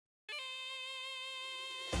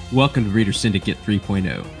Welcome to Breeder Syndicate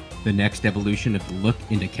 3.0, the next evolution of the look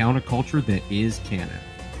into counterculture that is Canada.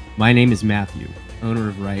 My name is Matthew, owner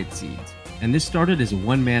of Riot Seeds, and this started as a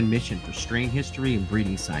one-man mission for strain history and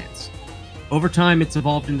breeding science. Over time, it's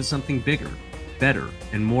evolved into something bigger, better,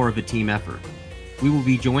 and more of a team effort. We will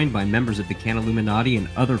be joined by members of the Cannaluminati and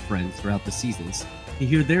other friends throughout the seasons to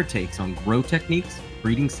hear their takes on grow techniques,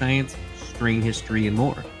 breeding science, strain history, and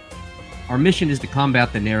more. Our mission is to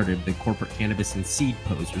combat the narrative that corporate cannabis and seed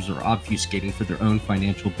posers are obfuscating for their own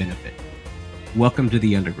financial benefit. Welcome to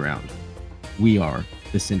the underground. We are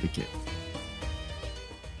the Syndicate.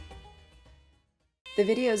 The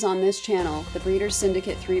videos on this channel, the Breeder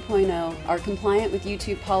Syndicate 3.0, are compliant with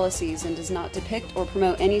YouTube policies and does not depict or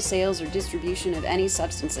promote any sales or distribution of any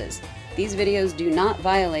substances. These videos do not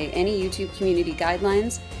violate any YouTube community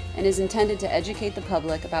guidelines and is intended to educate the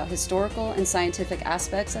public about historical and scientific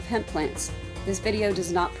aspects of hemp plants. This video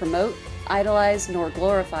does not promote, idolize, nor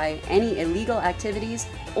glorify any illegal activities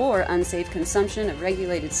or unsafe consumption of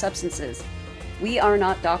regulated substances. We are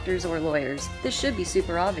not doctors or lawyers. This should be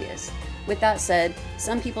super obvious. With that said,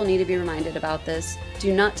 some people need to be reminded about this.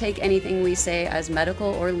 Do not take anything we say as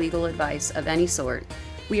medical or legal advice of any sort.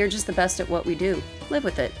 We are just the best at what we do. Live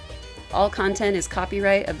with it. All content is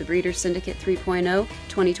copyright of the Breeder Syndicate 3.0,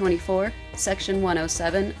 2024, Section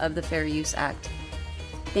 107 of the Fair Use Act.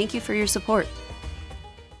 Thank you for your support.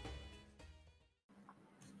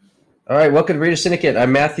 All right, welcome to Breeder Syndicate.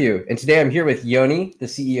 I'm Matthew, and today I'm here with Yoni, the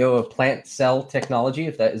CEO of Plant Cell Technology.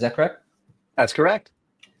 Is that correct? That's correct.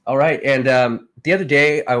 All right, and the other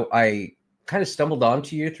day I kind of stumbled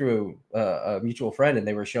onto you through a mutual friend, and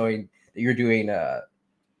they were showing that you're doing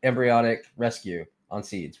embryonic rescue on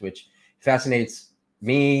seeds, which fascinates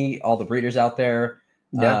me, all the breeders out there,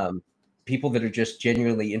 people that are just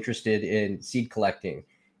genuinely interested in seed collecting.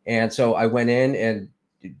 And so I went in, and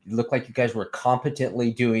it looked like you guys were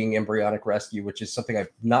competently doing embryonic rescue, which is something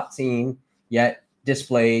I've not seen yet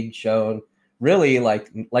displayed, shown, really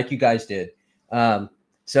like you guys did.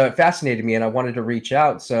 So it fascinated me, and I wanted to reach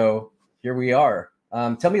out. So here we are.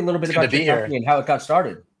 Tell me a little bit about your company and how it got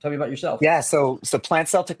started. Tell me about yourself. Yeah, so Plant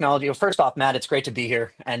Cell Technology. Well, first off, Matt, it's great to be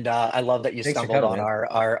here, and I love that you stumbled on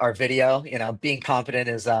our video. You know, being confident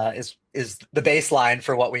is the baseline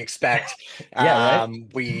for what we expect. Yeah, right.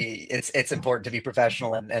 It's important to be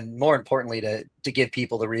professional, and more importantly, to give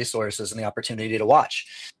people the resources and the opportunity to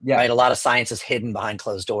watch. Yeah, right. A lot of science is hidden behind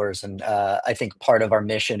closed doors, and I think part of our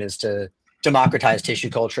mission is to democratize tissue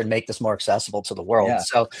culture and make this more accessible to the world. Yeah.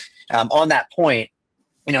 So, on that point,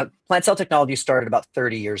 you know, Plant Cell Technology started about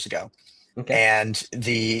 30 years ago. Okay. And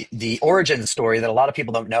the origin story that a lot of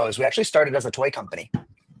people don't know is we actually started as a toy company.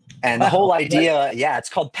 And the whole idea, it's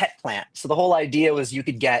called Pet Plant. So the whole idea was you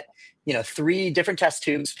could get, 3 different test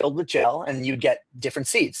tubes filled with gel, and you'd get different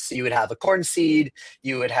seeds. So you would have a corn seed,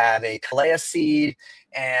 you would have a calea seed,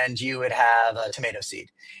 and you would have a tomato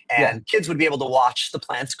seed. And kids would be able to watch the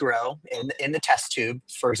plants grow in the test tube,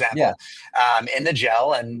 for example, in the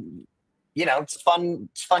gel. And it's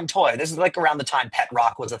fun toy. This is like around the time Pet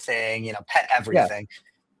Rock was a thing, pet everything,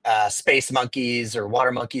 space monkeys or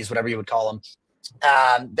water monkeys, whatever you would call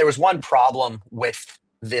them. There was one problem with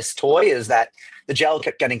this toy is that the gel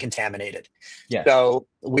kept getting contaminated. Yeah. So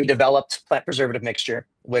we developed plant preservative mixture,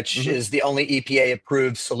 which is the only EPA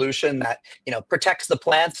approved solution that, protects the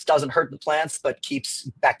plants, doesn't hurt the plants, but keeps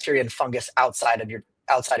bacteria and fungus outside of your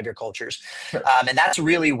cultures. Sure. And that's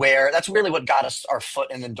really what got us our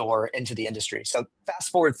foot in the door into the industry. So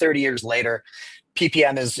fast forward 30 years later,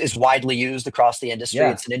 ppm is widely used across the industry.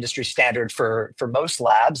 Yeah. It's an industry standard for most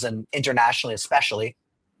labs, and internationally especially.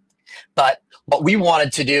 But what we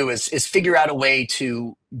wanted to do is figure out a way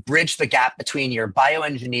to bridge the gap between your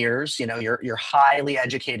bioengineers, your highly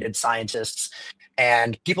educated scientists,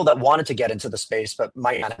 and people that wanted to get into the space but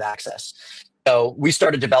might not have access. So we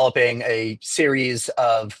started developing a series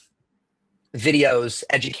of videos,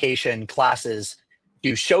 education, classes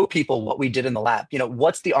to show people what we did in the lab.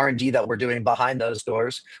 What's the R&D that we're doing behind those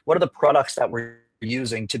doors? What are the products that we're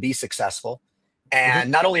using to be successful?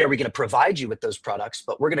 And not only are we going to provide you with those products,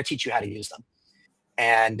 but we're going to teach you how to use them.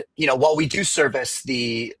 And, while we do service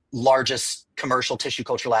the largest commercial tissue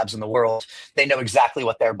culture labs in the world, they know exactly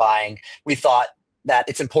what they're buying. We thought that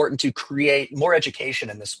it's important to create more education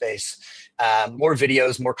in this space, more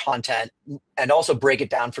videos, more content, and also break it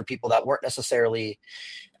down for people that weren't necessarily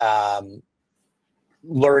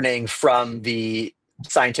learning from the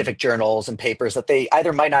scientific journals and papers that they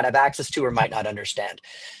either might not have access to or might not understand.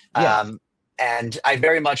 Yeah. And I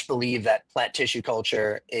very much believe that plant tissue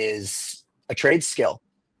culture is a trade skill,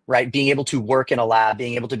 right? Being able to work in a lab,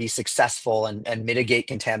 being able to be successful and mitigate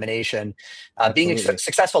contamination. Being a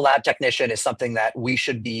successful lab technician is something that we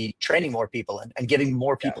should be training more people in and giving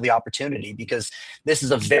more people the opportunity, because this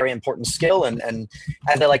is a very important skill. And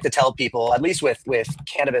as I like to tell people, at least with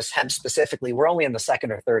cannabis, hemp specifically, we're only in the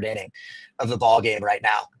second or third inning of the ball game right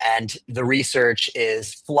now. And the research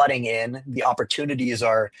is flooding in, the opportunities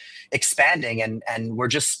are expanding, and we're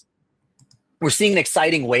seeing an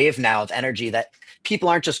exciting wave now of energy that people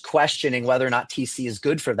aren't just questioning whether or not TC is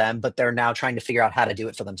good for them, but they're now trying to figure out how to do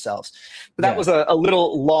it for themselves. But that was a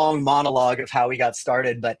little long monologue of how we got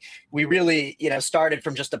started, but we really, started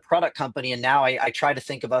from just a product company. And now I try to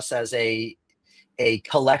think of us as a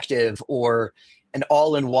collective or an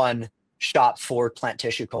all-in-one shop for plant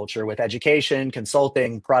tissue culture, with education,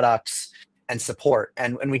 consulting, products, and support.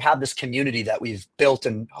 And we have this community that we've built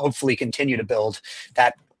and hopefully continue to build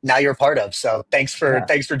that now you're a part of. So thanks for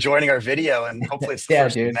joining our video, and hopefully it's the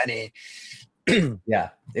first of many. Yeah,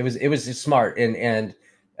 it was smart, and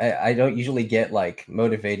I don't usually get like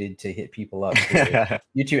motivated to hit people up.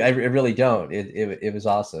 YouTube, I really don't. It was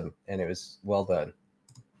awesome, and it was well done.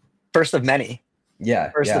 First of many. Yeah,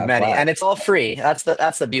 first of many, and it's all free. That's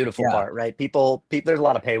the beautiful part, right? People, there's a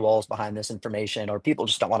lot of paywalls behind this information, or people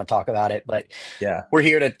just don't want to talk about it. But we're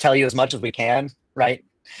here to tell you as much as we can, right?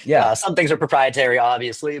 Yeah, some things are proprietary,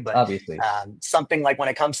 obviously, but something like when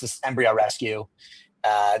it comes to embryo rescue,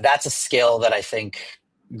 that's a skill that I think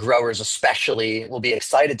growers especially will be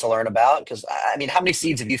excited to learn about. Because I mean, how many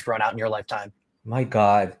seeds have you thrown out in your lifetime? My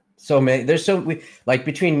God, so many. There's like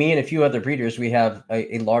between me and a few other breeders, we have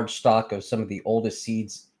a large stock of some of the oldest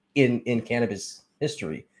seeds in cannabis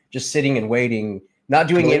history, just sitting and waiting, not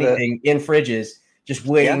doing anything in fridges, just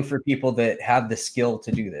waiting for people that have the skill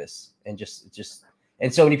to do this, and just.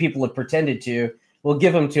 And so many people have pretended to. We'll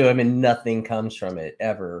give them to them, and nothing comes from it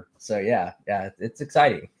ever. So yeah, it's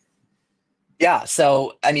exciting. Yeah.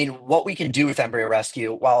 So I mean, what we can do with embryo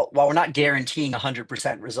rescue, while we're not guaranteeing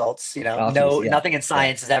 100% results, nothing in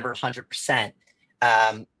science is ever 100%.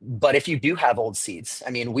 But if you do have old seeds, I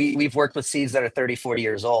mean, we've worked with seeds that are 30, 40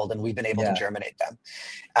 years old, and we've been able to germinate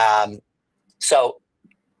them. So.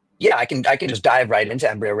 Yeah, I can just dive right into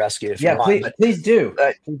embryo rescue if you want. Please do.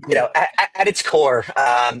 At its core,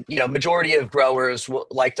 majority of growers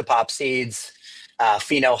like to pop seeds,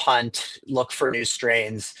 pheno hunt, look for new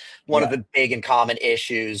strains. One of the big and common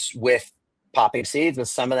issues with popping seeds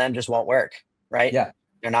is some of them just won't work, right? Yeah.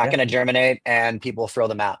 They're not going to germinate, and people throw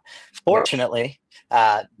them out. Fortunately,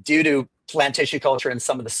 due to plant tissue culture and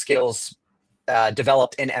some of the skills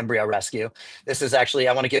developed in embryo rescue. This is actually,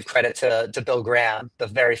 I want to give credit to Bill Graham, the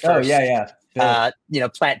very first,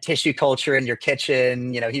 plant tissue culture in your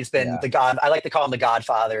kitchen. He's been the god. I like to call him the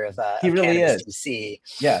godfather of he really cannabis is. TC.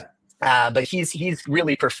 Yeah. But he's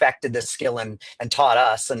really perfected this skill and taught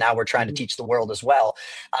us, and now we're trying to teach the world as well.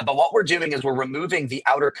 But what we're doing is we're removing the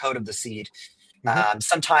outer coat of the seed.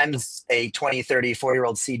 Sometimes a 20, 30,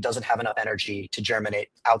 40-year-old seed doesn't have enough energy to germinate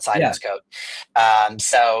outside its coat.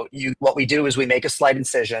 So what we do is we make a slight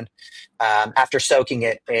incision after soaking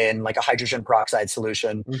it in like a hydrogen peroxide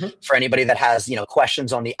solution. For anybody that has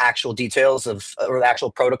questions on the actual details of or the actual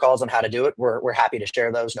protocols on how to do it, we're happy to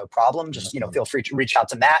share those, no problem. Just feel free to reach out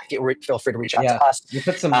to Matt. Feel free to reach out to us. You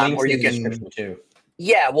put some links in the description too.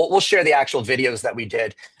 Yeah, we'll share the actual videos that we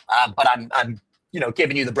did. But I'm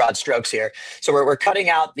giving you the broad strokes here. So we're cutting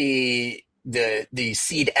out the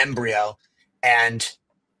seed embryo and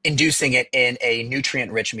inducing it in a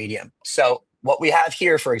nutrient-rich medium. So what we have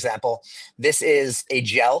here, for example, this is a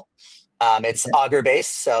gel. It's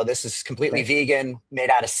agar-based, so this is completely vegan, made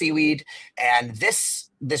out of seaweed. And this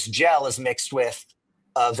gel is mixed with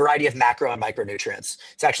a variety of macro and micronutrients.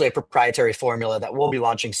 It's actually a proprietary formula that we'll be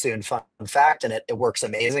launching soon. Fun fact, and it works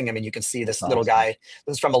amazing. I mean, you can see this little guy.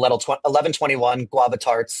 This is from 1121 guava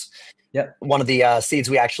tarts. Yep. One of the seeds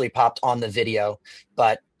we actually popped on the video,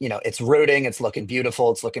 but it's rooting. It's looking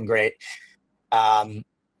beautiful. It's looking great.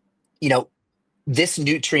 This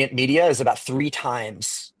nutrient media is about 3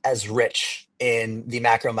 times as rich in the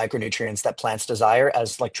macro micronutrients that plants desire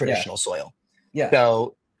as like traditional soil. Yeah.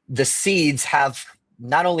 So the seeds have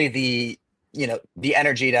not only the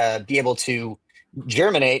energy to be able to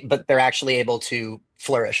germinate, but they're actually able to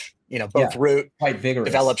flourish, both root, quite vigorous,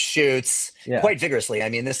 develop shoots quite vigorously. I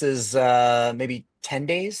mean, this is maybe 10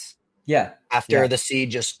 days after the seed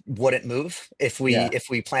just wouldn't move if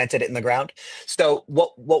we planted it in the ground. So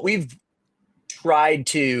what we've tried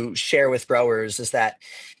to share with growers is that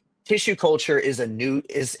tissue culture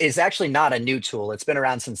is actually not a new tool. It's been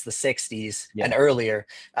around since the 60s and earlier.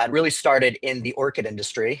 It really started in the orchid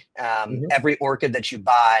industry. Every orchid that you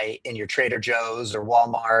buy in your Trader Joe's or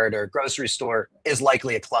Walmart or grocery store is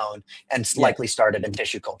likely a clone and likely started in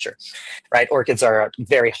tissue culture, right? Orchids are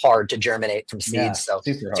very hard to germinate from seeds. So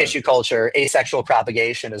tissue culture, asexual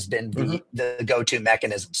propagation has been the go-to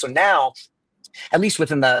mechanism. So now, at least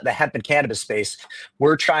within the hemp and cannabis space,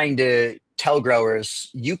 we're trying to tell growers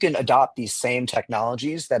you can adopt these same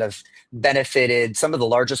technologies that have benefited some of the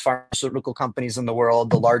largest pharmaceutical companies in the world,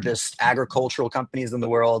 the largest agricultural companies in the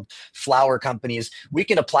world, flower companies. We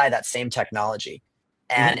can apply that same technology.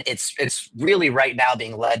 And it's really right now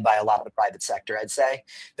being led by a lot of the private sector, I'd say.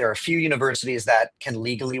 There are a few universities that can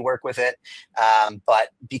legally work with it. But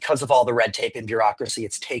because of all the red tape and bureaucracy,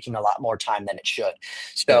 it's taking a lot more time than it should.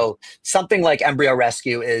 So something like embryo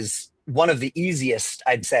rescue is one of the easiest,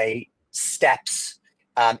 I'd say, steps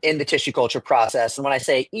in the tissue culture process. And when I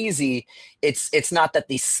say easy, it's not that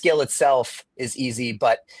the skill itself is easy,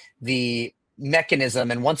 but the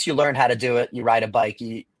mechanism. And once you learn how to do it, you ride a bike,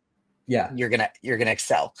 you're gonna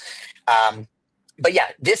excel. But yeah,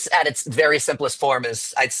 this at its very simplest form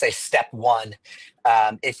is, I'd say, step one.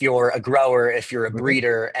 If you're a grower, if you're a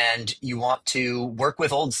breeder, and you want to work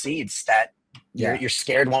with old seeds that you're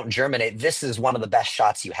scared won't germinate, this is one of the best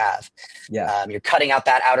shots you have. You're cutting out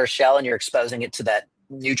that outer shell and you're exposing it to that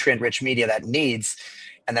nutrient-rich media that it needs,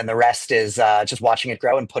 and then the rest is just watching it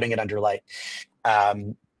grow and putting it under light.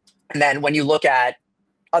 And then when you look at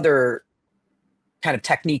other kind of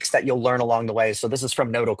techniques that you'll learn along the way. So this is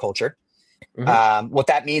from nodal culture. What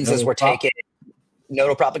that means is we're taking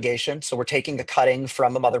nodal propagation. So we're taking a cutting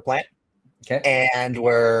from a mother plant and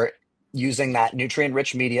we're using that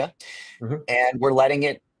nutrient-rich media and we're letting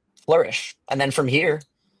it flourish. And then from here,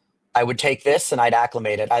 I would take this and I'd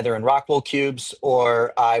acclimate it either in rock wool cubes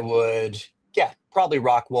or I would, probably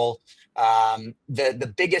rock wool.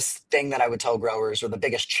 The biggest thing that I would tell growers, or the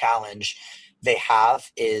biggest challenge they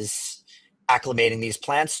have, is acclimating these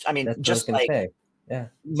plants. I mean, just like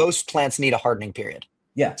most plants need a hardening period.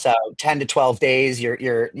 So 10 to 12 days,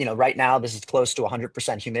 you're right now, this is close to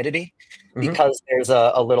 100% humidity because there's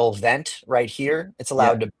a little vent right here. It's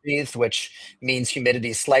allowed to breathe, which means humidity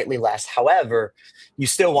is slightly less. However, you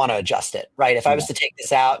still want to adjust it, right? If I was to take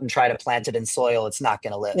this out and try to plant it in soil, it's not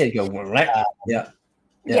going to live. You go,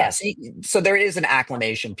 so there is an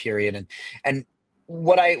acclimation period. And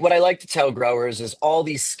what I like to tell growers is all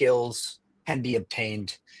these skills can be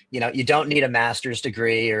obtained. You don't need a master's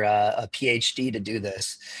degree or a PhD to do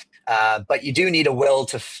this, but you do need a will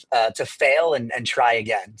to fail and try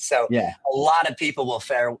again. So a lot of people will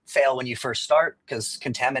fail when you first start because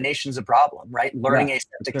contamination is a problem, right? Learning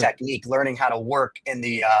aseptic technique, learning how to work in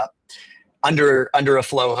the under a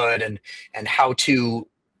flow hood and how to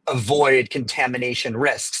avoid contamination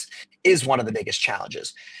risks is one of the biggest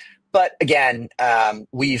challenges. But again,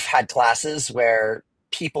 we've had classes where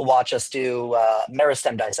people watch us do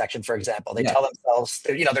meristem dissection, for example. They tell themselves,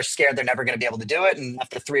 they're scared they're never going to be able to do it. And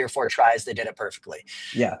after 3 or 4 tries, they did it perfectly.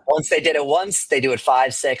 Once they did it once, they do it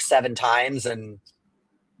 5, 6, 7 times and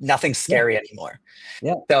nothing's scary anymore.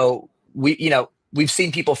 So we've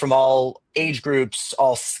seen people from all age groups,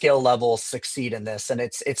 all skill levels succeed in this. And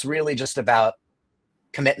it's really just about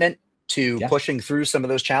commitment to pushing through some of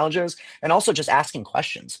those challenges and also just asking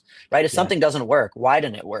questions, right? If something doesn't work, why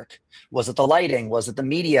didn't it work? Was it the lighting? Was it the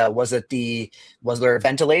media? Was there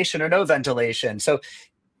ventilation or no ventilation? So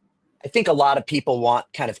I think a lot of people want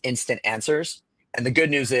kind of instant answers. And the good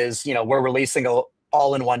news is, we're releasing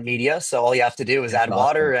all-in-one media. So all you have to do is add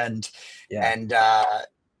water and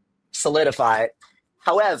solidify it.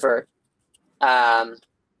 However,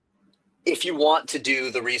 if you want to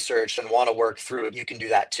do the research and want to work through it, you can do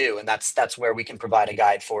that too. And that's where we can provide a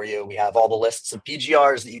guide for you. We have all the lists of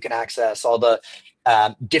PGRs that you can access, all the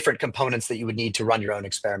different components that you would need to run your own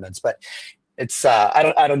experiments. But it's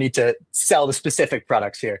I don't need to sell the specific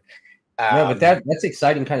products here. No, but that's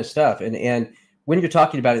exciting kind of stuff. And when you're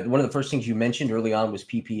talking about it, one of the first things you mentioned early on was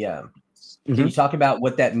ppm. Can you talk about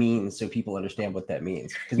what that means so people understand what that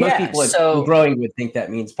means? Because most people growing would think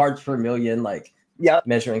that means parts per million, like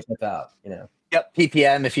measuring stuff out,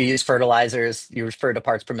 ppm. If you use fertilizers, you refer to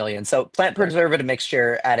parts per million. So plant preservative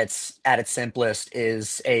mixture at its simplest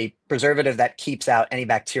is a preservative that keeps out any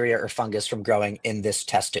bacteria or fungus from growing in this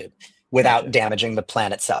test tube without damaging the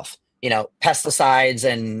plant itself. Pesticides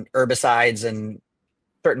and herbicides and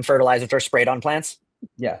certain fertilizers are sprayed on plants.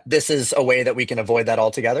 This is a way that we can avoid that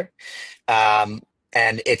altogether.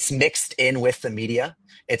 And it's mixed in with the media.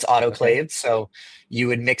 It's autoclaved. So you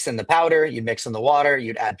would mix in the powder, you'd mix in the water,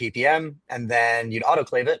 you'd add ppm, and then you'd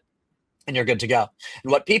autoclave it. and you're good to go.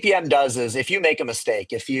 And what ppm does is, if you make a mistake,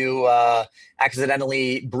 if you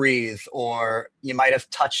accidentally breathe, or you might have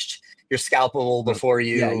touched your scalpel before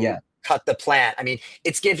you cut the plant, I mean,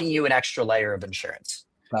 it's giving you an extra layer of insurance.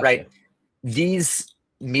 Gotcha. Right? These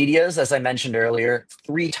medias, as I mentioned earlier,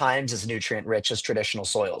 3 times as nutrient rich as traditional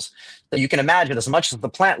soils. So you can imagine, as much as the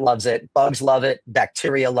plant loves it, bugs love it,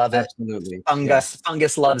 bacteria love it, Absolutely.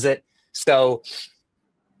 fungus loves it. So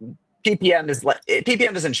ppm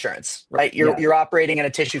is insurance, right? You're operating in a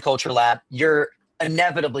tissue culture lab. You're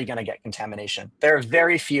inevitably going to get contamination. There are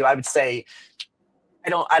very few, I would say, I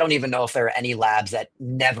don't even know if there are any labs that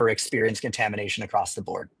never experience contamination across the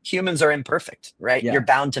board. Humans are imperfect, right? You're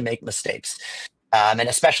bound to make mistakes. And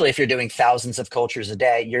especially if you're doing thousands of cultures a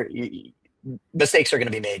day, mistakes are going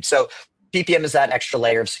to be made. So ppm is that extra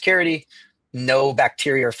layer of security. No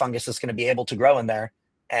bacteria or fungus is going to be able to grow in there.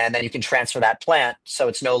 And then you can transfer that plant so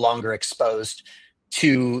it's no longer exposed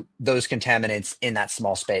to those contaminants in that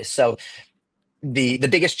small space. So the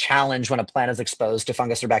biggest challenge when a plant is exposed to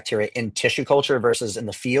fungus or bacteria in tissue culture versus in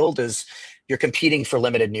the field is you're competing for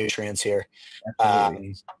limited nutrients here,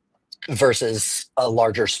 versus a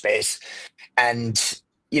larger space. And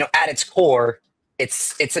at its core,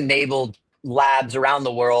 it's enabled labs around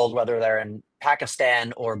the world, whether they're in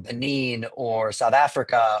Pakistan or Benin or South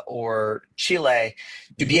Africa or Chile,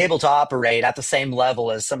 to be able to operate at the same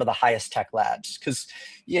level as some of the highest tech labs. Because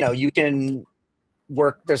you can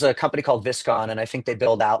work, there's a company called Viscon, and I think they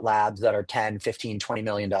build out labs that are 10, 15, 20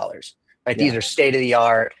 million dollars. Right? These are state of the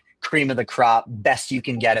art, cream of the crop, best you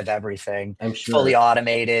can get of everything. I'm sure. Fully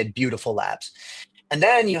automated, beautiful labs. And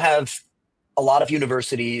then you have a lot of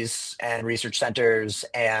universities and research centers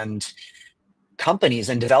and companies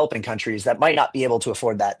in developing countries that might not be able to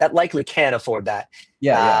afford that likely can't afford that.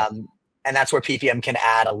 And that's where ppm can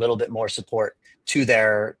add a little bit more support to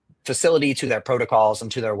their facility, to their protocols,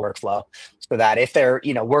 and to their workflow, so that if their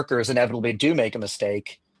workers inevitably do make a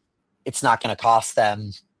mistake, it's not going to cost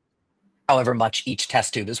them however much each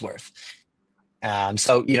test tube is worth.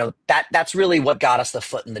 So that's really what got us the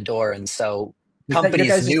foot in the door. And so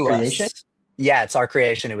companies knew creation? us. Yeah, it's our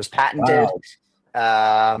creation. It was patented.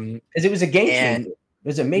 Because it was a game changer. It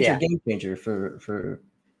was a major game changer for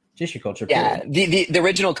tissue culture. Yeah, the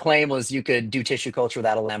original claim was you could do tissue culture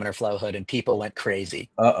without a laminar flow hood, and people went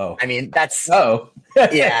crazy. I mean, that's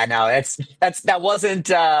yeah, no, that wasn't.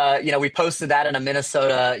 We posted that in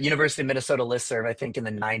a University of Minnesota listserv, I think in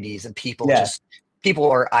the 90s, and people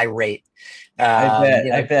were irate.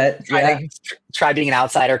 I bet. Try being an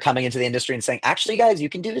outsider coming into the industry and saying, actually, guys, you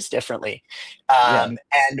can do this differently. And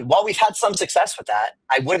while we've had some success with that,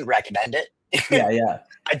 I wouldn't recommend it.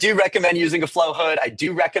 I do recommend using a flow hood. I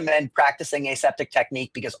do recommend practicing aseptic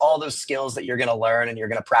technique, because all those skills that you're going to learn and you're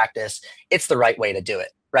going to practice, it's the right way to do it,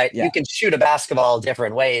 right? You can shoot a basketball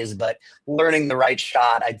different ways, but learning the right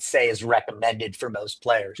shot, I'd say, is recommended for most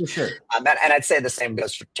players. For sure. And I'd say the same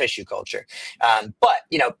goes for tissue culture. But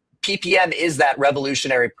ppm is that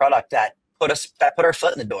revolutionary product that put our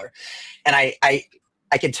foot in the door. And I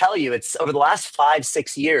can tell you, it's over the last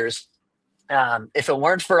 5-6 years, if it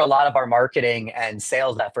weren't for a lot of our marketing and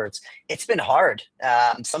sales efforts, it's been hard.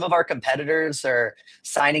 Some of our competitors are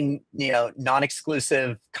signing,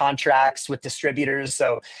 non-exclusive contracts with distributors.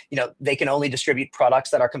 So, they can only distribute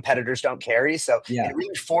products that our competitors don't carry. So it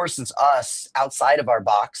really forces us outside of our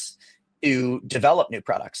box to develop new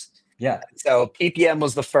products. So ppm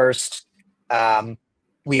was the first.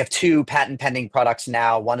 We have 2 patent pending products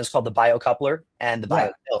now. One is called the BioCoupler and the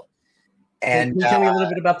BioTilt. And can you tell me a little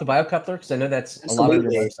bit about the BioCoupler? Because I know that's a lot on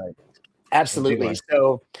your website. Absolutely.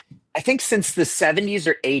 So I think since the 70s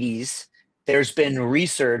or 80s, there's been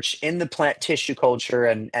research in the plant tissue culture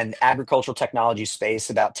and agricultural technology space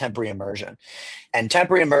about temporary immersion. And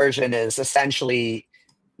temporary immersion is essentially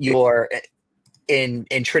in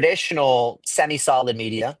traditional semi-solid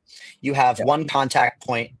media, you have one contact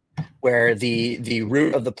point where the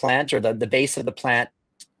root of the plant or the base of the plant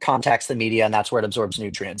contacts the media, and that's where it absorbs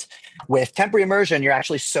nutrients. With temporary immersion, you're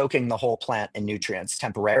actually soaking the whole plant in nutrients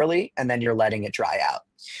temporarily, and then you're letting it dry out.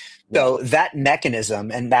 So that mechanism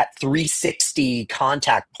and that 360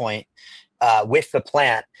 contact point with the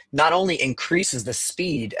plant not only increases the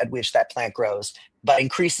speed at which that plant grows, but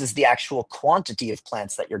increases the actual quantity of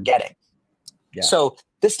plants that you're getting. So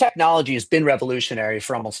this technology has been revolutionary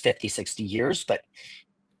for almost 50, 60 years, but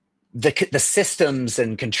the systems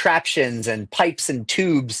and contraptions and pipes and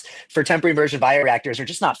tubes for temporary immersion bioreactors are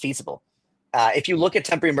just not feasible. If you look at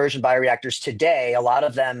temporary immersion bioreactors today, a lot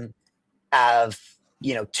of them have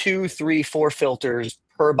 2, 3, 4 filters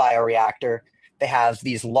per bioreactor. They have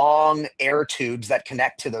these long air tubes that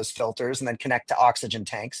connect to those filters and then connect to oxygen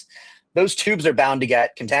tanks. Those tubes are bound to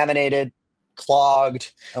get contaminated,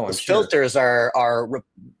 clogged. Oh, I'm Those sure. filters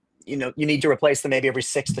you need to replace them maybe every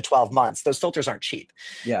 6 to 12 months. Those filters aren't cheap,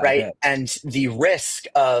 Yeah, right? And the risk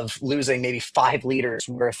of losing maybe 5 liters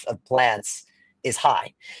worth of plants is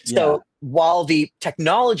high. So while the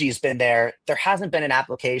technology has been there hasn't been an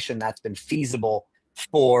application that's been feasible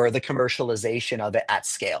for the commercialization of it at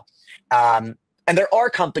scale. And there are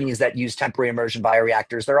companies that use temporary immersion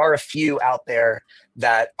bioreactors. There are a few out there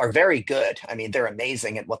that are very good. I mean, they're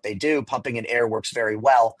amazing at what they do. Pumping in air works very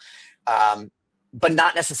well, but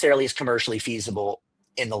not necessarily as commercially feasible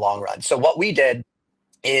in the long run. So what we did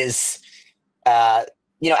is,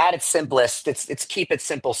 at its simplest, it's keep it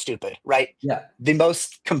simple, stupid, right? Yeah. The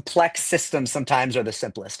most complex systems sometimes are the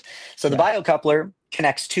simplest. So the biocoupler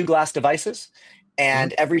connects 2 glass devices,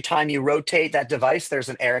 and every time you rotate that device, there's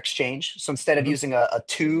an air exchange. So instead of using a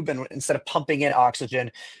tube and instead of pumping in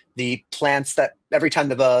oxygen, the plants that every time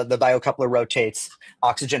the biocoupler rotates,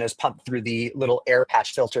 oxygen is pumped through the little air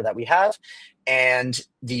patch filter that we have. And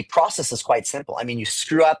the process is quite simple. I mean, you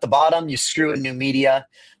screw out the bottom, you screw in new media.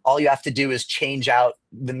 All you have to do is change out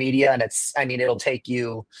the media, and it'll take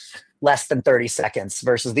you less than 30 seconds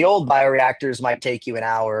versus the old bioreactors might take you an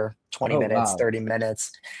hour, 20 minutes, 30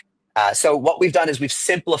 minutes. So what we've done is we've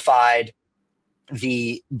simplified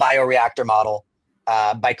the bioreactor model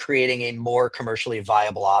by creating a more commercially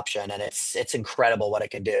viable option. And it's incredible what it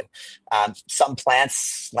can do. Some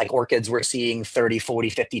plants like orchids, we're seeing 30, 40,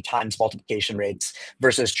 50 times multiplication rates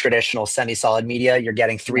versus traditional semi-solid media. You're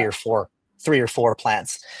getting three or four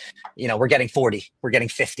plants. We're getting 40, we're getting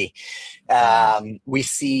 50. We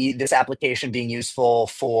see this application being useful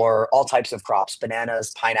for all types of crops: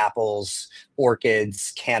 bananas, pineapples,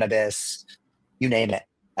 orchids, cannabis, you name it.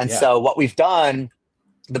 And so what we've done,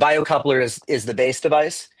 the biocoupler is the base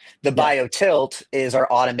device. The BioTilt is our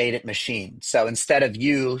automated machine. So instead of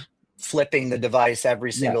you flipping the device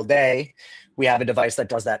every single day, we have a device that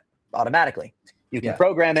does that automatically. You can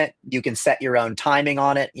program it. You can set your own timing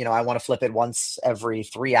on it. I want to flip it once every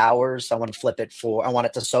 3 hours. I want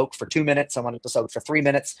it to soak for 2 minutes. I want it to soak for 3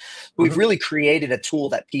 minutes. We've really created a tool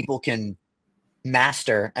that people can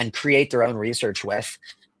master and create their own research with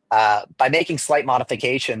by making slight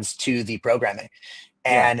modifications to the programming.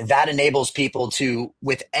 And that enables people to,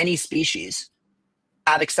 with any species,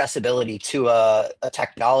 have accessibility to a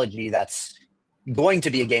technology that's going to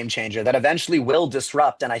be a game changer that eventually will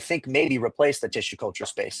disrupt and I think maybe replace the tissue culture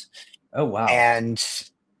space. Oh, wow. And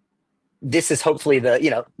this is hopefully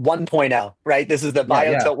the 1.0, right? This is the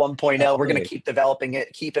BioTilt 1.0. Absolutely. We're going to keep developing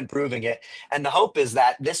it, keep improving it. And the hope is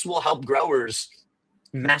that this will help growers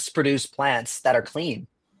mass produce plants that are clean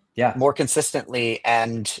more consistently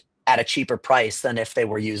and at a cheaper price than if they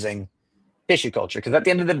were using tissue culture. Because at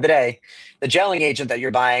the end of the day, the gelling agent that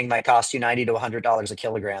you're buying might cost you $90 to $100 a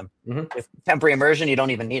kilogram. With temporary immersion, you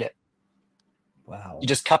don't even need it. Wow. You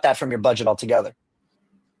just cut that from your budget altogether.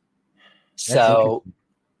 So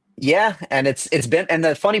and it's been, and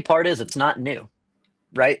the funny part is it's not new,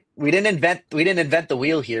 right? We didn't invent the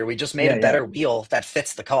wheel here. We just made a better wheel that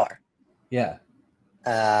fits the car.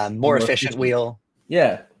 More efficient wheel.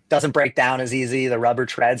 Doesn't break down as easy. The rubber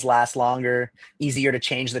treads last longer, easier to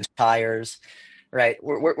change the tires, right?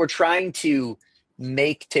 We're trying to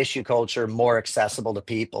make tissue culture more accessible to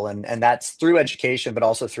people. And that's through education, but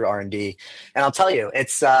also through R&D. And I'll tell you,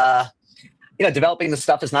 it's, developing the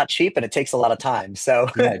stuff is not cheap and it takes a lot of time. So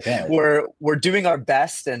we're doing our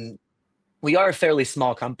best, and we are a fairly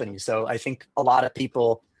small company. So I think a lot of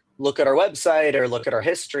people look at our website or look at our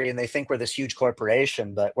history and they think we're this huge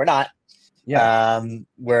corporation, but we're not.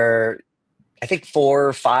 We're, I think, 4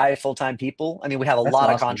 or 5 full-time people. I mean, we have a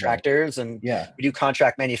lot of contractors and we do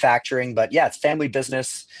contract manufacturing, but it's family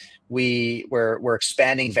business. We're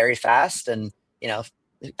expanding very fast. And,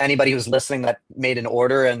 anybody who's listening that made an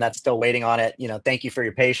order and that's still waiting on it, thank you for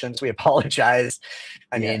your patience. We apologize.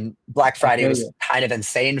 I mean, Black Friday was kind of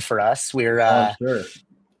insane for us.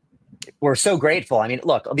 We're so grateful. I mean,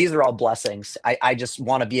 look, these are all blessings. I just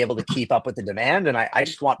want to be able to keep up with the demand. And I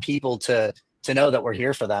just want people to know that we're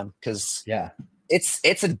here for them, because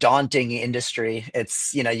it's a daunting industry.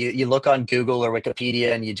 It's, you look on Google or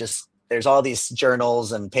Wikipedia and there's all these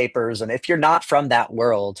journals and papers. And if you're not from that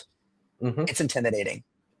world, it's intimidating.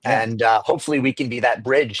 And hopefully we can be that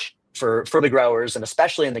bridge for the growers, and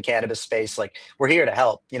especially in the cannabis space. Like, we're here to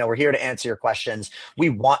help. We're here to answer your questions. We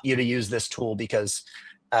want you to use this tool because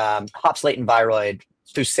hops latent viroid,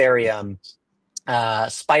 fusarium,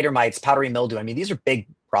 spider mites, powdery mildew. I mean, these are big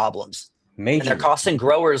problems. And they're costing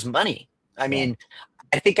growers money. I mean,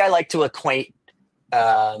 I think I like to equate,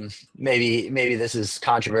 maybe this is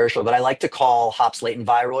controversial, but I like to call hops latent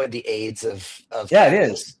viroid the AIDS of it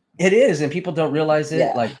is. It is, and people don't realize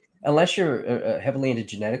it. Like unless you're heavily into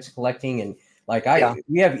genetics collecting, and like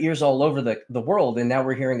we have ears all over the world, and now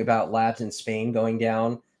we're hearing about labs in Spain going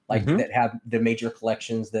down, like that have the major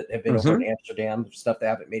collections that have been over in Amsterdam, stuff that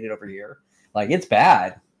haven't made it over here. Like it's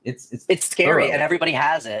bad. It's scary, thorough. and everybody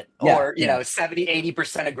has it, or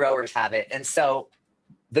 70-80% of growers have it. And so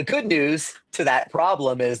the good news to that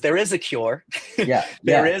problem is there is a cure.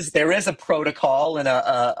 There is a protocol and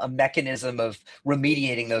a mechanism of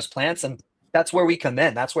remediating those plants, and that's where we come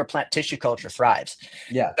in. That's where plant tissue culture thrives.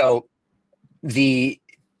 So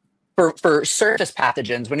for surface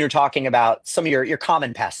pathogens, when you're talking about some of your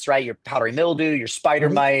common pests, right? Your powdery mildew, your spider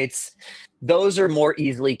mites, those are more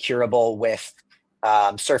easily curable with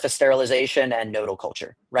surface sterilization and nodal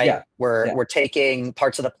culture, right? We're taking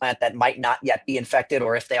parts of the plant that might not yet be infected,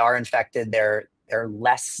 or if they are infected, they're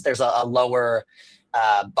less. There's a lower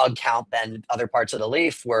bug count than other parts of the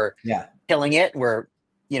leaf. We're killing it. We're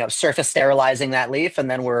surface sterilizing that leaf, and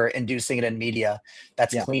then we're inducing it in media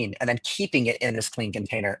that's clean, and then keeping it in this clean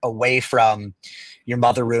container away from your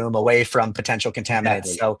mother room, away from potential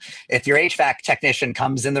contaminants. So if your HVAC technician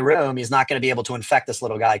comes in the room, he's not going to be able to infect this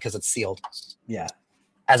little guy because it's sealed.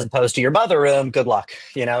 As opposed to your mother room, good luck.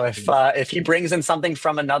 If he brings in something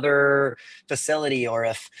from another facility, or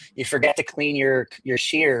if you forget to clean your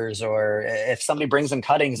shears, or if somebody brings in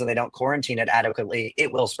cuttings and they don't quarantine it adequately,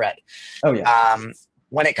 it will spread.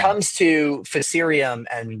 When it comes to Fusarium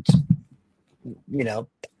and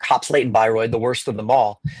Hops latent viroid, the worst of them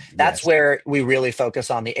all, that's where we really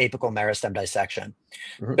focus on the apical meristem dissection.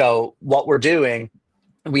 So what we're doing,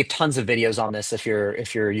 we have tons of videos on this if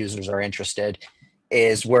your users are interested,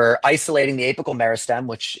 is we're isolating the apical meristem,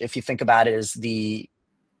 which, if you think about it, is the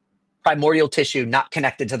primordial tissue not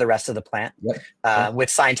connected to the rest of the plant. With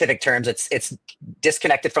scientific terms, it's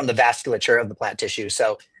disconnected from the vasculature of the plant tissue.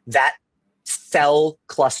 So that cell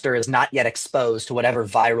cluster is not yet exposed to whatever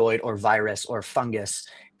viroid or virus or fungus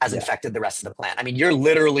has infected the rest of the plant. I mean, you're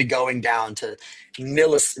literally going down to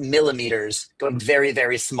millimeters, going very,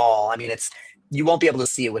 very small. I mean, you won't be able to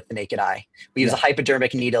see it with the naked eye. We use a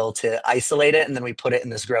hypodermic needle to isolate it, and then we put it in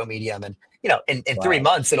this grow medium. And in 3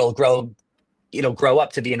 months, it'll grow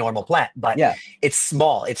up to be a normal plant. But it's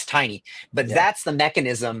small, it's tiny. But that's the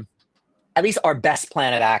mechanism, at least our best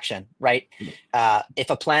plan of action, right? If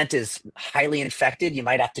a plant is highly infected, you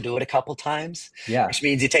might have to do it a couple times, which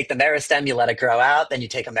means you take the meristem, you let it grow out, then you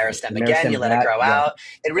take a meristem again, you let it grow out.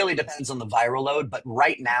 It really depends on the viral load, but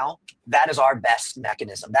right now, that is our best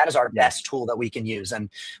mechanism. That is our best tool that we can use. And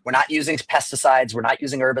we're not using pesticides, we're not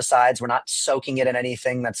using herbicides, we're not soaking it in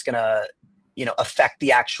anything that's going to, affect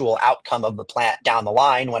the actual outcome of the plant down the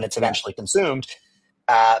line when it's eventually consumed.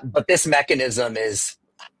 But this mechanism is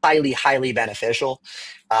highly, highly beneficial.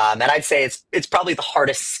 And I'd say it's probably the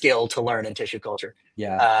hardest skill to learn in tissue culture.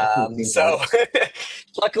 So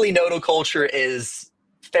luckily nodal culture is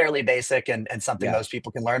fairly basic and something most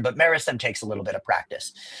people can learn, but meristem takes a little bit of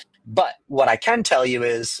practice. But what I can tell you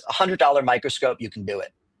is $100 microscope, you can do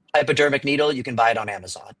it. Hypodermic needle, you can buy it on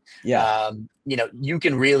Amazon. You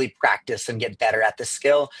can really practice and get better at this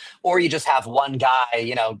skill, or you just have one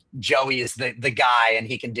guy, Joey is the guy, and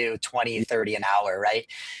he can do 20, 30 an hour, right?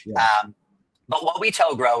 But what we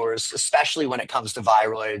tell growers, especially when it comes to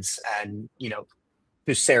viroids and,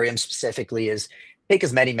 Fusarium specifically, is take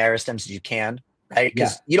as many meristems as you can, right?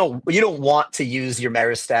 Because you don't want to use your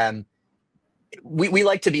meristem. We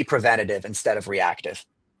like to be preventative instead of reactive.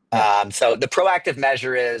 So the proactive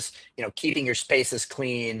measure is, keeping your spaces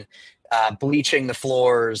clean, bleaching the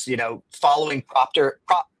floors, following proper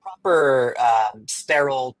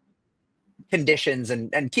sterile conditions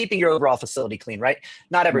and keeping your overall facility clean, right?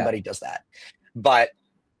 Not everybody does that, but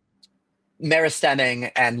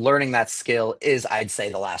meristemming and learning that skill is, I'd say,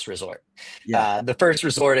 the last resort. The first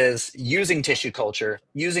resort is using tissue culture,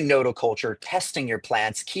 using nodal culture, testing your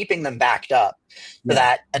plants, keeping them backed up so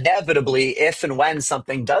that inevitably, if and when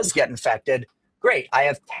something does get infected, great, I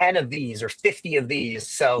have 10 of these or 50 of these,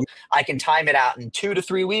 so I can time it out in 2 to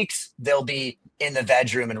 3 weeks, they'll be in the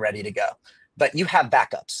veg room and ready to go. But you have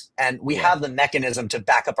backups, and we have the mechanism to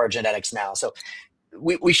back up our genetics now. So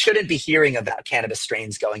we shouldn't be hearing about cannabis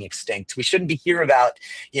strains going extinct. We shouldn't be hearing about,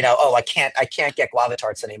 I can't get guava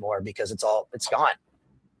tarts anymore because it's gone,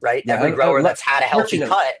 right? Every grower that's had a healthy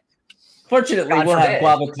cut. Fortunately, we'll have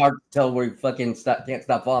guava tarts until we fucking can't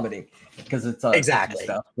stop vomiting because it's exactly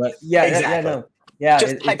stuff. But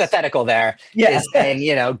just hypothetical there. Is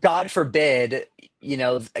saying, God forbid,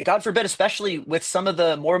 especially with some of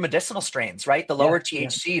the more medicinal strains, right? The lower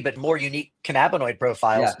THC, but more unique cannabinoid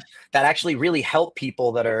profiles that actually really help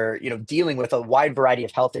people that are, dealing with a wide variety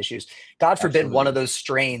of health issues. God forbid one of those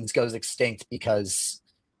strains goes extinct because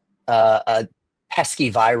a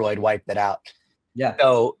pesky viroid wiped it out. Yeah.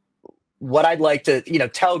 So what I'd like to,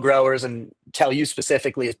 tell growers and tell you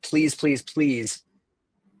specifically is please, please, please,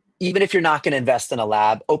 even if you're not going to invest in a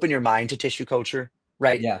lab, open your mind to tissue culture,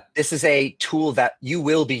 right? Yeah. This is a tool that you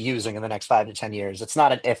will be using in the next 5 to 10 years. It's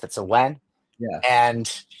not an if, it's a when. Yeah. And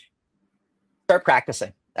start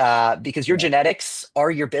practicing because your genetics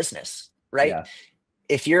are your business, right? Yeah.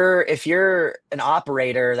 If you're an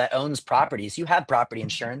operator that owns properties, you have property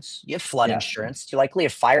insurance, you have flood insurance, you likely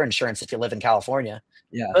have fire insurance if you live in California.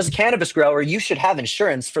 Yeah. As a cannabis grower, you should have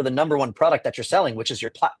insurance for the number one product that you're selling, which is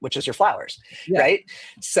your flowers, right?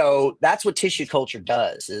 So that's what tissue culture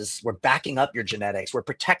does, is we're backing up your genetics, we're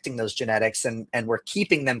protecting those genetics, and we're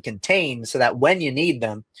keeping them contained so that when you need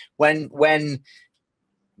them, when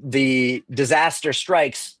the disaster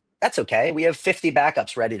strikes, that's okay. We have 50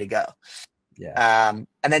 backups ready to go. Yeah.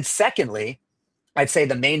 And then secondly, I'd say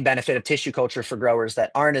the main benefit of tissue culture for growers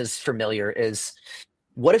that aren't as familiar is,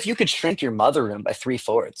 what if you could shrink your mother room by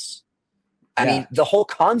 3/4? I mean, the whole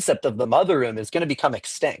concept of the mother room is going to become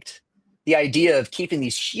extinct. The idea of keeping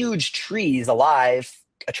these huge trees alive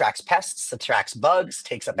attracts pests, attracts bugs,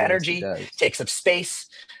 takes up energy, takes up space.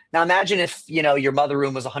 Now imagine if, your mother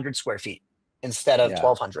room was 100 square feet instead of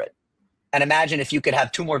 1,200. And imagine if you could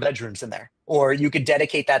have 2 more bedrooms in there, or you could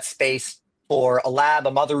dedicate that space for a lab,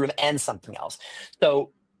 a mother room, and something else.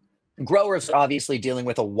 So growers are obviously dealing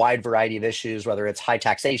with a wide variety of issues, whether it's high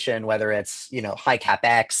taxation, whether it's, high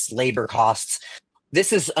CapEx, labor costs.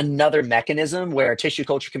 This is another mechanism where tissue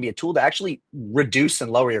culture can be a tool to actually reduce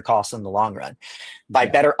and lower your costs in the long run by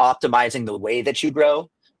better optimizing the way that you grow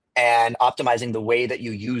and optimizing the way that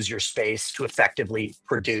you use your space to effectively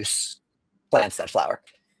produce plants that flower.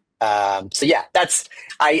 So yeah, that's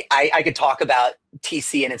I could talk about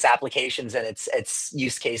TC and its applications and its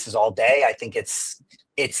use cases all day. I think it's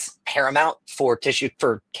paramount for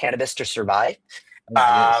cannabis to survive.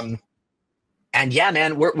 And yeah,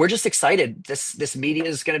 man, we're just excited. This media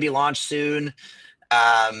is going to be launched soon.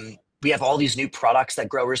 We have all these new products that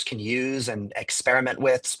growers can use and experiment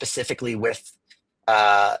with, specifically with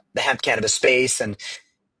the hemp cannabis space, and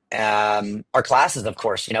our classes, of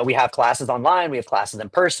course. We have classes online, we have classes in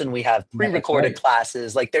person, we have pre-recorded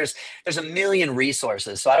classes. Like there's a million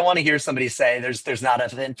resources. So I don't want to hear somebody say there's not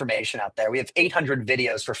enough information out there. We have 800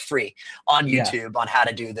 videos for free on YouTube on how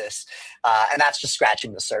to do this, and that's just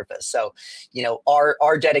scratching the surface. So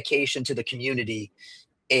our dedication to the community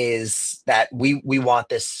is that we want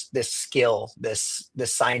this skill, this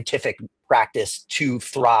scientific practice to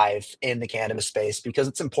thrive in the cannabis space, because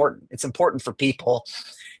it's important. It's important for people.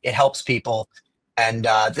 It helps people. And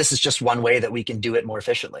this is just one way that we can do it more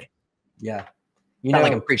efficiently. Yeah. Not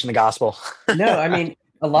like I'm preaching the gospel. No, I mean,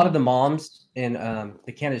 a lot of the moms in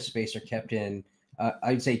the cannabis space are kept in,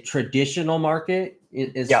 I'd say, traditional market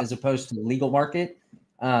as opposed to the legal market,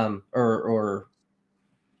 or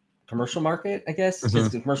commercial market, I guess, because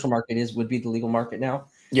the commercial market would be the legal market now.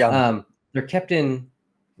 Yeah. They're kept in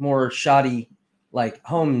more shoddy, like,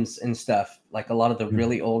 homes and stuff, like a lot of the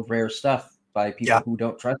really old, rare stuff by people who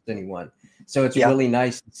don't trust anyone. So it's really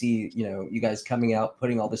nice to see, you guys coming out,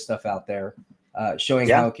 putting all this stuff out there, showing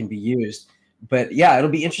how it can be used. But yeah, it'll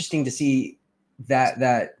be interesting to see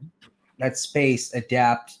that space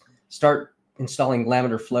adapt, start installing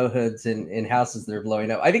laminar flow hoods in houses that are blowing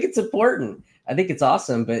up. I think it's important. I think it's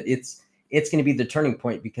awesome, but it's going to be the turning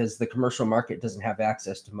point, because the commercial market doesn't have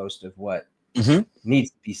access to most of what needs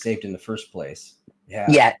to be saved in the first place.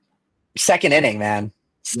 Yeah. Second inning, man.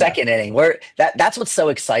 Second inning. That's what's so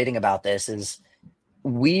exciting about this is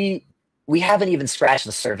we haven't even scratched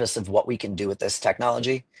the surface of what we can do with this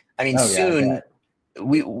technology. I mean, soon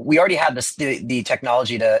we already have the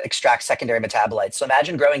technology to extract secondary metabolites. So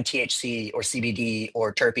imagine growing THC or CBD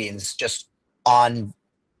or terpenes just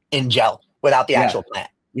in gel without the actual plant.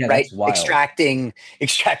 Yeah, right. That's wild.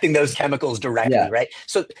 Extracting those chemicals directly. Yeah. Right.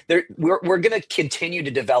 So we're going to continue to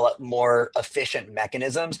develop more efficient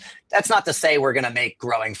mechanisms. That's not to say we're going to make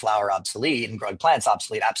growing flower obsolete and growing plants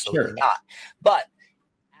obsolete. Absolutely not. But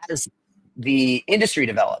as the industry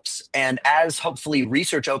develops and as hopefully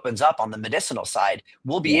research opens up on the medicinal side,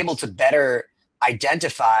 we'll be able to better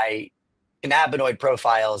identify cannabinoid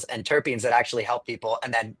profiles and terpenes that actually help people,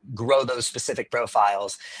 and then grow those specific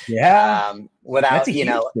profiles. Without, that's a huge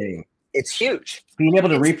thing. It's huge. Being able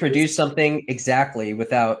to reproduce something exactly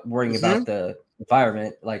without worrying about the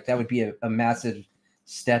environment, like that would be a massive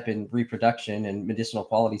step in reproduction and medicinal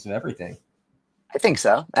qualities of everything. I think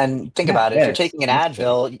so. And think about it. If you're taking an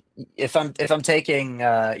Advil, if I'm taking,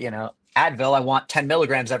 Advil, I want 10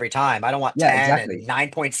 milligrams every time. I don't want 10 and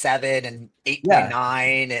 9.7 and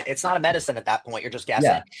 8.9. It's not a medicine at that point. You're just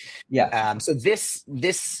guessing. Yeah. So this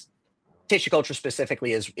tissue culture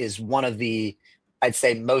specifically is one of the, I'd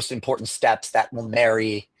say, most important steps that will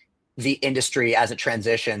marry the industry as it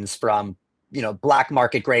transitions from, you know, black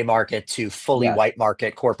market, gray market to fully white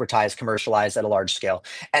market, corporatized, commercialized at a large scale.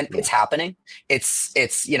 And it's happening. It's,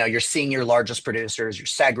 you know, you're seeing your largest producers, your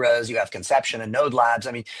Segras, you have Conception and Node Labs.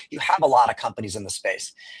 I mean, you have a lot of companies in the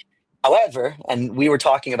space. However, and we were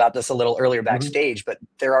talking about this a little earlier backstage, but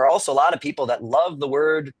there are also a lot of people that love the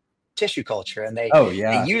word tissue culture, and they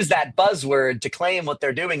use that buzzword to claim what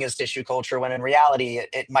they're doing is tissue culture, when in reality,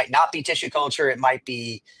 it might not be tissue culture. It might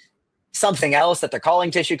be something else that they're calling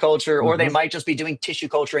tissue culture, or they might just be doing tissue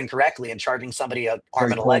culture incorrectly and charging somebody an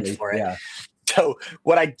arm and a leg for it. So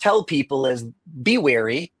what I tell people is be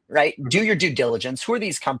wary, right? Do your due diligence. Who are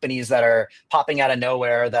these companies that are popping out of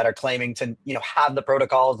nowhere that are claiming to, you know, have the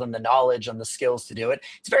protocols and the knowledge and the skills to do it?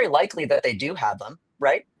 It's very likely that they do have them,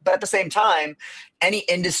 right? But at the same time, any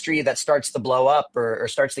industry that starts to blow up or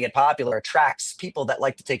starts to get popular attracts people that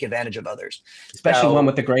like to take advantage of others. Especially one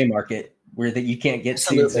with the gray market, where that you can't get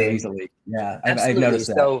sued so easily. Yeah, I've noticed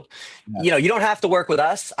that. So, you know, you don't have to work with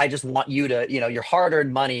us. I just want you to, you know, your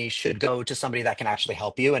hard-earned money should go to somebody that can actually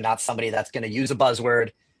help you, and not somebody that's going to use a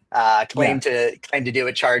buzzword, claim to do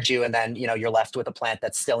it, charge you, and then, you know, you're left with a plant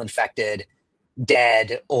that's still infected,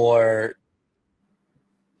 dead, or,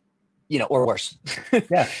 you know, or worse.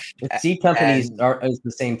 Seed companies is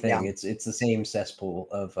the same thing. It's the same cesspool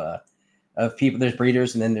of people. There's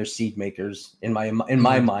breeders, and then there's seed makers. In my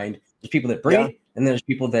mind, there's people that breed, and there's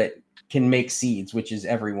people that can make seeds, which is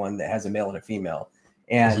everyone that has a male and a female.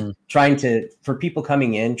 And for people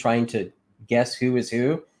coming in, trying to guess who is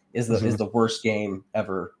who is the worst game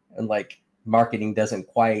ever. And like, marketing doesn't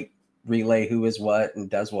quite relay who is what and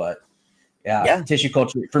does what. Tissue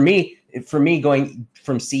culture for me, going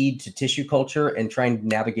from seed to tissue culture and trying to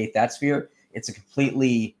navigate that sphere, it's a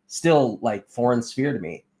completely still like foreign sphere to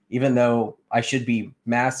me. Even though I should be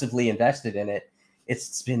massively invested in it,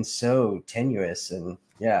 it's been so tenuous. And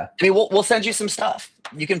I mean, we'll send you some stuff.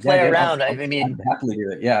 You can play around. I mean, I'd happily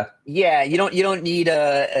do it. You don't need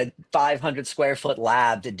a 500 square foot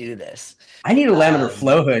lab to do this. I need a laminar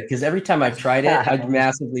flow hood, because every time I've tried it, I've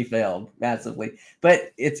massively failed,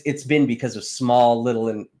 But it's been because of small little,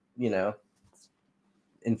 and you know,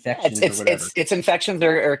 infections or whatever. It's infections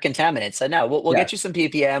or contaminants. So no, we'll get you some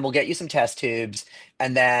ppm, we'll get you some test tubes,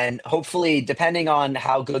 and then hopefully, depending on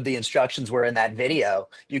how good the instructions were in that video,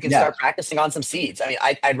 you can start practicing on some seeds. I mean,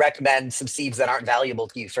 I'd recommend some seeds that aren't valuable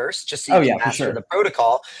to you first, just so you can master the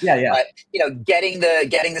protocol. But you know, getting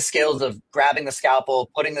the skills of grabbing the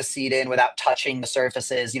scalpel, putting the seed in without touching the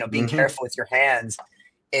surfaces, you know, being careful with your hands.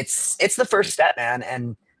 It's the first step, man.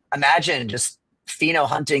 And imagine just pheno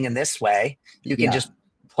hunting in this way. You can just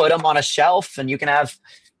put them on a shelf, and you can have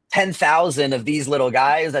 10,000 of these little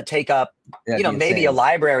guys that take up, you know, maybe a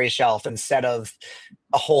library shelf instead of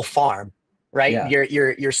a whole farm, right?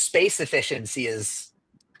 Your space efficiency is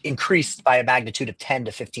increased by a magnitude of 10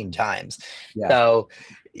 to 15 times. So,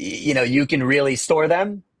 you know, you can really store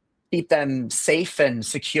them, keep them safe and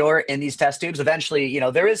secure in these test tubes. Eventually, you know,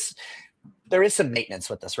 there is some maintenance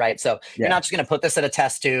with this, right? So you're not just going to put this in a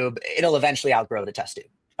test tube. It'll eventually outgrow the test tube.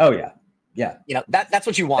 You know, that's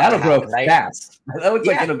what you want. That'll grow fast. That looks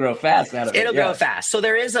like it'll grow fast. It'll grow fast. So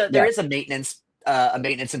there is a maintenance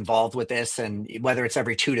involved with this, and whether it's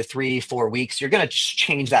every 2 to 3, 4 weeks, you're going to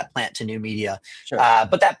change that plant to new media.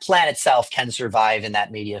 But that plant itself can survive in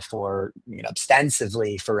that media for, you know,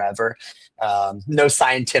 extensively forever. No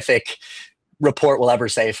scientific report will ever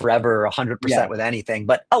say forever 100% with anything,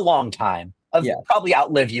 but a long time. Probably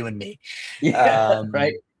outlive you and me.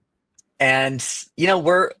 Right. And, you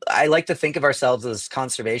know, I like to think of ourselves as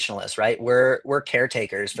conservationists, right? We're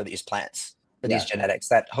caretakers for these plants, for these genetics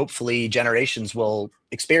that hopefully generations will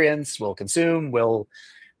experience, will consume, will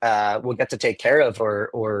get to take care of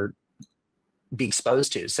or be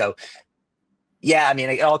exposed to. So, I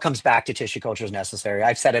mean, it all comes back to tissue culture is necessary.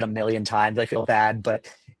 I've said it a million times. I feel bad, but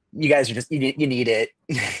you guys are just, you need it.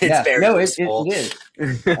 It's very useful. It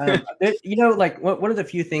is. You know, like one of the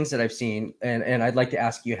few things that I've seen, and I'd like to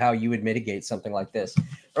ask you how you would mitigate something like this.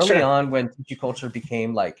 Early on, when tissue culture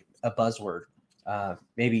became like a buzzword,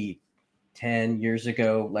 maybe 10 years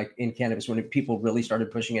ago, like in cannabis, when people really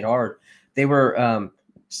started pushing it hard, they were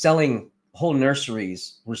selling, whole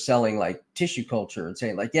nurseries were selling like tissue culture and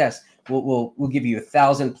saying like, yes, we'll give you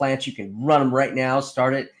 1,000 plants. You can run them right now,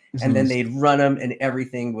 start it. And then they'd run them, and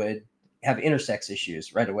everything would have intersex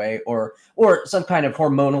issues right away, or some kind of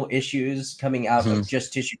hormonal issues coming out of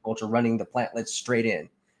just tissue culture, running the plantlets straight in.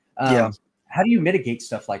 How do you mitigate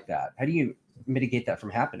stuff like that? How do you mitigate that from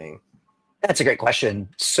happening? That's a great question.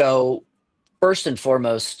 So first and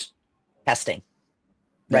foremost, testing.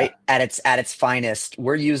 right? At its finest,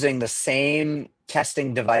 we're using the same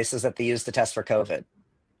testing devices that they use to test for COVID.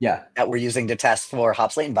 Yeah. That we're using to test for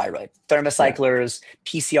hops latent viroid, thermocyclers,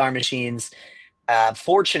 PCR machines.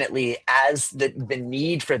 Fortunately, as the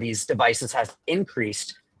need for these devices has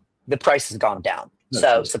increased, the price has gone down.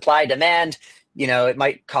 So supply demand, it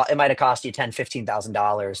might have cost you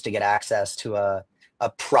 $10,000-$15,000 to get access to a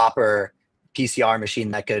proper PCR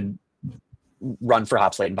machine that could run for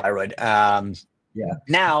hops latent viroid.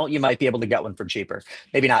 Now you might be able to get one for cheaper.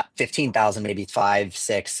 Maybe not 15,000, maybe 5,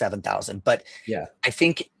 6, 7,000. But I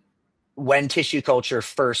think when tissue culture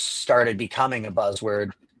first started becoming a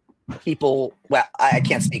buzzword, people, well, I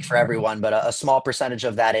can't speak for everyone, but a small percentage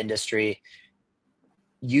of that industry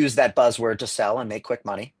use that buzzword to sell and make quick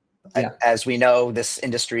money. As we know, this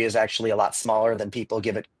industry is actually a lot smaller than people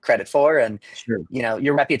give it credit for. And,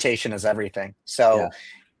 your reputation is everything. So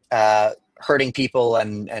hurting people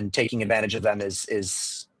and taking advantage of them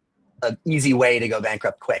is an easy way to go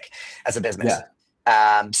bankrupt quick as a business.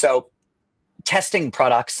 So testing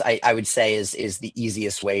products, I would say, is the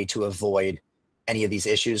easiest way to avoid any of these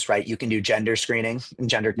issues, right? You can do gender screening and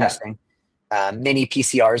gender testing. Mini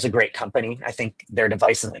PCR is a great company. I think their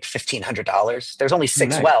device is like $1,500. There's only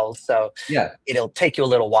 6 wells, so it'll take you a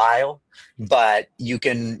little while, but you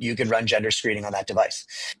can run gender screening on that device.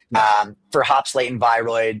 For hops latent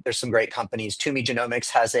viroid, there's some great companies. Toomey Genomics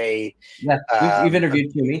has a we've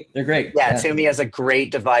interviewed Toomey. They're great. Toomey has a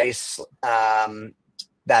great device.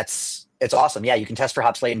 It's awesome. You can test for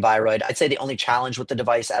hops latent viroid. I'd say the only challenge with the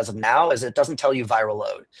device as of now is it doesn't tell you viral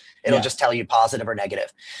load. It'll just tell you positive or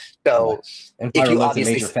negative. So and if you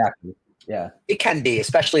obviously, a major factor. It can be,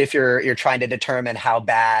 especially if you're trying to determine how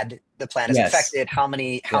bad the plant is infected, how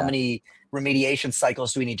many remediation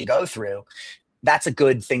cycles do we need to go through. That's a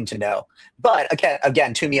good thing to know. But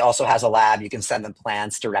again, Toomey also has a lab. You can send them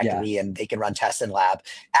plants directly and they can run tests in lab.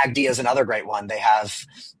 AgDia is another great one. They have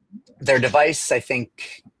their device,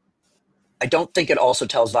 I don't think it also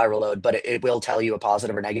tells viral load, but it will tell you a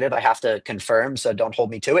positive or negative. I have to confirm, so don't hold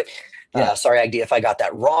me to it. Sorry, AgDia, if I got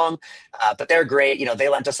that wrong. But they're great. They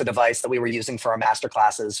lent us a device that we were using for our master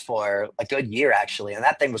classes for a good year, actually. And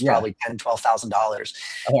that thing was probably $10,000-$12,000.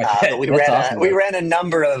 But we ran a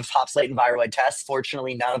number of hops latent viroid tests.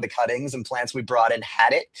 Fortunately, none of the cuttings and plants we brought in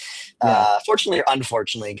had it. Fortunately or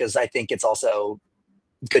unfortunately, because I think it's also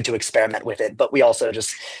good to experiment with it. But we also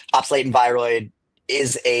hops latent viroid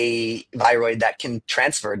is a viroid that can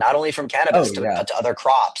transfer not only from cannabis to other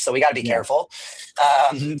crops. So we got to be careful,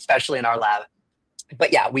 especially in our lab.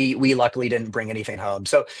 But we luckily didn't bring anything home.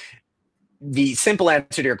 So the simple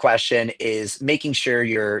answer to your question is making sure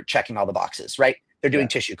you're checking all the boxes, right? They're doing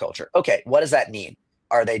tissue culture. Okay, what does that mean?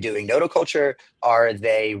 Are they doing notoculture? Are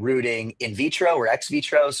they rooting in vitro or ex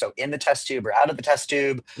vitro? So in the test tube or out of the test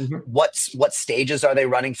tube? What stages are they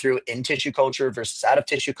running through in tissue culture versus out of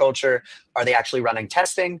tissue culture? Are they actually running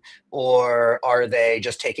testing, or are they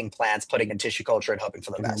just taking plants, putting in tissue culture and hoping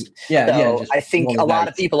for the best? I think a lot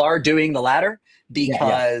of people are doing the latter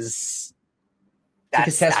because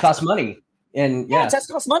tests cost money. And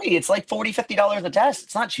tests cost money. It's like $40, $50 a test.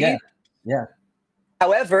 It's not cheap.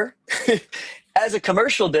 However, as a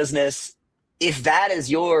commercial business, if that's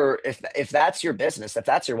your business, if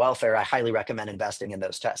that's your welfare, I highly recommend investing in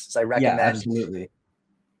those tests. I recommend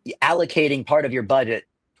allocating part of your budget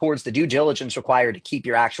towards the due diligence required to keep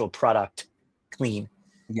your actual product clean.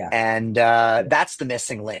 And that's the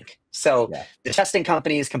missing link. So the testing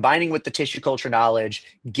companies combining with the tissue culture knowledge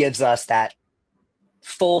gives us that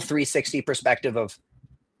full 360 perspective of,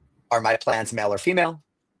 are my plants male or female?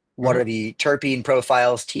 What are the terpene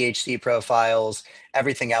profiles, THC profiles,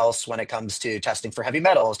 everything else when it comes to testing for heavy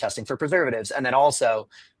metals, testing for preservatives? And then also,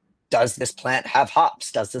 does this plant have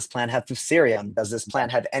hops? Does this plant have fusarium? Does this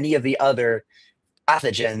plant have any of the other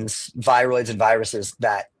pathogens, viroids, and viruses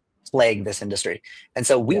that plague this industry? And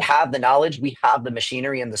so we have the knowledge, we have the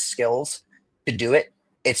machinery and the skills to do it.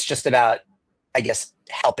 It's just about, I guess,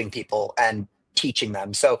 helping people and teaching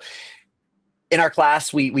them. So in our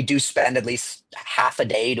class, we do spend at least half a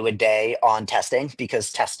day to a day on testing, because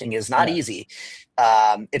testing is not easy.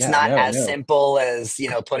 It's not as simple as,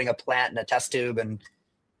 putting a plant in a test tube, and,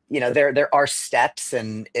 there are steps,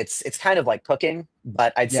 and it's kind of like cooking,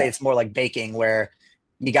 but I'd say it's more like baking, where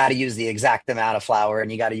you got to use the exact amount of flour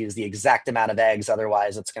and you got to use the exact amount of eggs.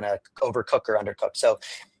 Otherwise it's going to overcook or undercook. So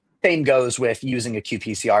same goes with using a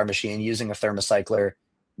qPCR machine, using a thermocycler,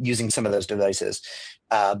 using some of those devices.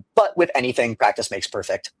 But with anything, practice makes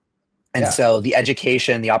perfect. And so the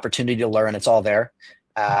education, the opportunity to learn, it's all there.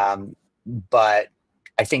 But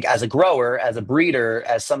I think as a grower, as a breeder,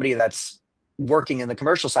 as somebody that's working in the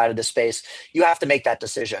commercial side of this space, you have to make that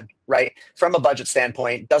decision, right? From a budget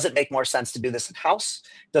standpoint, does it make more sense to do this in-house?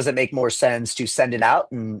 Does it make more sense to send it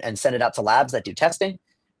out and send it out to labs that do testing?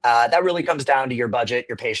 That really comes down to your budget,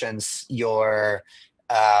 your patience, your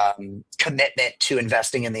commitment to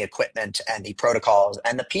investing in the equipment and the protocols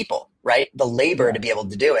and the people, right? The labor to be able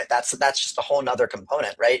to do it. That's just a whole nother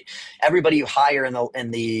component, right? Everybody you hire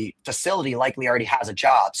in the facility likely already has a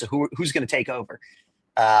job. So who's going to take over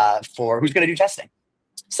for who's going to do testing?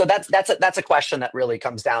 So that's a question that really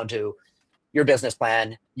comes down to your business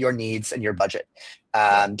plan, your needs, and your budget.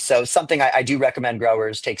 So something I do recommend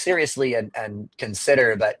growers take seriously and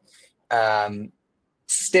consider, but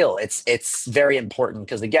still it's very important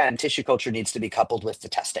because, again, tissue culture needs to be coupled with the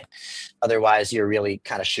testing. Otherwise, you're really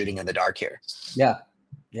kind of shooting in the dark here. Yeah,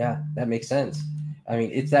 that makes sense. I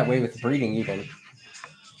mean, it's that way with breeding even.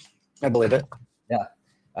 I believe it.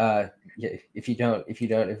 Yeah. If you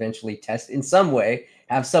don't eventually test in some way,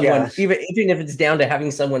 have someone, even if it's down to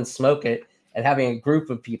having someone smoke it and having a group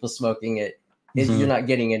of people smoking it, you're not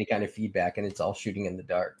getting any kind of feedback, and it's all shooting in the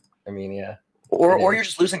dark. I mean, yeah. Or you're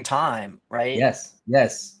just losing time, right? Yes.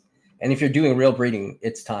 And if you're doing real breeding,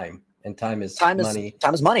 it's time, and time is money.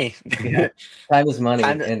 Time is money. Time is money,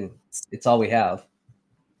 and it's all we have.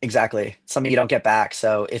 Exactly. Something you don't get back.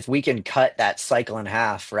 So if we can cut that cycle in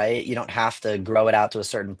half, right? You don't have to grow it out to a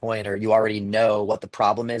certain point, or you already know what the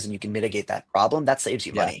problem is and you can mitigate that problem. That saves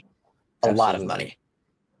you money, a lot of money,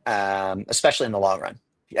 especially in the long run.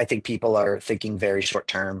 I think people are thinking very short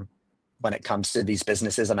term when it comes to these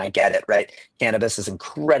businesses, and I get it, right? Cannabis is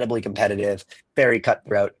incredibly competitive, very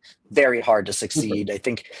cutthroat, very hard to succeed. I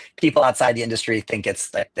think people outside the industry think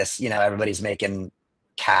it's like this, everybody's making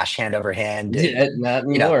cash hand over hand. Not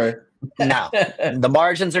anymore. No, the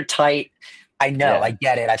margins are tight. I know, I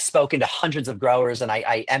get it. I've spoken to hundreds of growers, and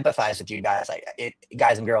I empathize with you guys,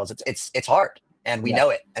 guys and girls. It's hard, and we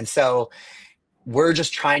know it. And so we're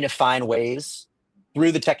just trying to find ways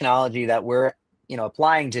through the technology that we're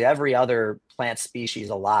applying to every other plant species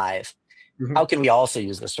alive. How can we also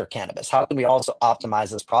use this for cannabis? How can we also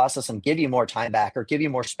optimize this process and give you more time back, or give you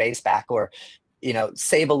more space back, or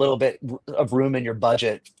save a little bit of room in your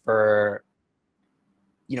budget for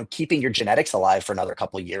keeping your genetics alive for another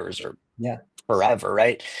couple of years or forever,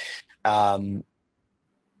 right?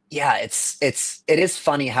 It is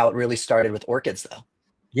funny how it really started with orchids, though.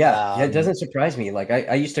 It doesn't surprise me. Like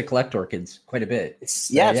I used to collect orchids quite a bit. It's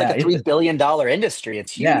like a $3 billion industry.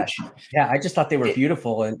 It's huge. I just thought they were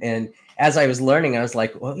beautiful, and as I was learning, I was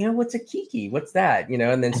like, well, what's a kiki? What's that?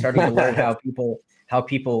 And then starting to learn how people,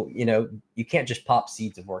 you can't just pop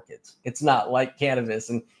seeds of orchids. It's not like cannabis.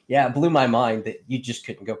 And it blew my mind that you just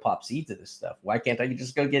couldn't go pop seeds of this stuff. Why can't I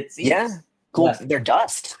just go get seeds? Yeah. Cool. They're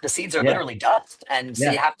dust. The seeds are literally dust. And so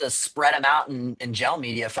you have to spread them out in gel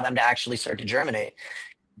media for them to actually start to germinate.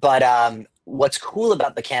 But what's cool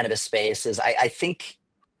about the cannabis space is I think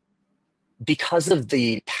because of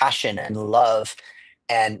the passion and love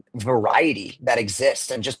and variety that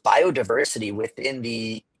exists, and just biodiversity within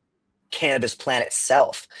the cannabis plant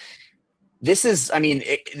itself, this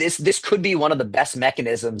could be one of the best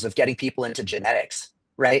mechanisms of getting people into genetics.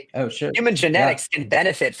 Right? Oh, sure. Human genetics can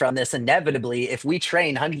benefit from this inevitably if we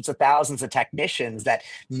train hundreds of thousands of technicians that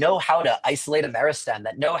know how to isolate a meristem,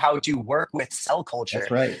 that know how to work with cell culture.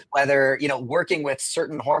 That's right. Whether, working with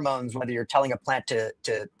certain hormones, whether you're telling a plant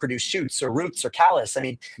to produce shoots or roots or callus.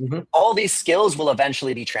 All these skills will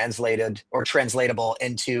eventually be translated or translatable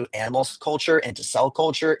into animal culture, into cell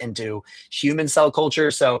culture, into human cell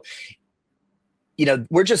culture. So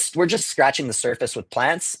we're just scratching the surface with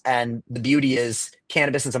plants, and the beauty is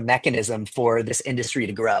cannabis is a mechanism for this industry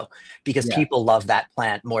to grow because people love that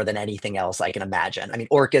plant more than anything else I can imagine.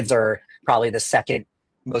 Orchids are probably the second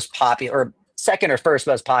or first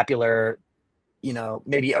most popular,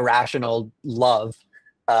 maybe irrational love,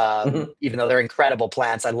 even though they're incredible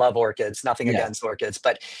plants. I love orchids, nothing against orchids,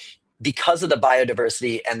 but because of the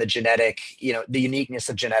biodiversity and the genetic, the uniqueness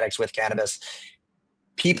of genetics with cannabis,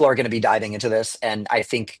 people are going to be diving into this, and I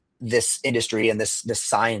think this industry and this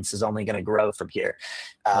science is only going to grow from here.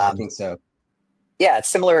 I think so. Yeah, it's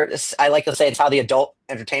similar. I like to say it's how the adult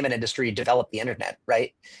entertainment industry developed the internet,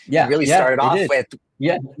 right? It really started off with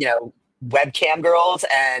webcam girls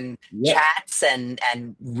and chats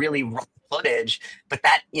and really raw footage, but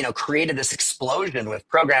that created this explosion with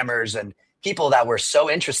programmers and people that were so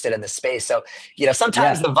interested in this space. So,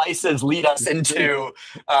 sometimes the vices lead us into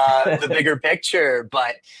the bigger picture,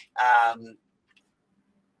 but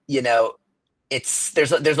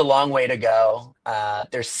there's a long way to go.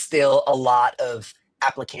 There's still a lot of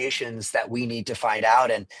applications that we need to find out,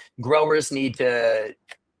 and growers need to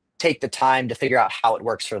take the time to figure out how it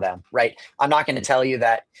works for them, right? I'm not going to tell you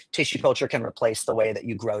that tissue culture can replace the way that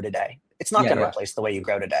you grow today. It's not going to replace the way you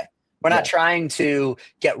grow today. We're not trying to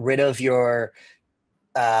get rid of your,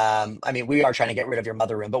 I mean, we are trying to get rid of your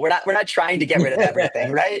mother room, but we're not trying to get rid of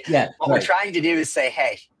everything, right? What we're trying to do is say,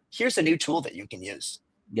 hey, here's a new tool that you can use.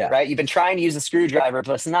 Right? You've been trying to use a screwdriver,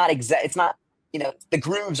 but it's not it's not, you know, the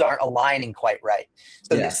grooves aren't aligning quite right.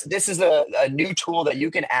 So this is a new tool that you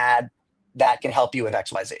can add that can help you with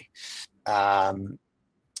XYZ.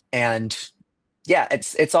 And yeah,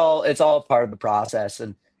 it's all part of the process.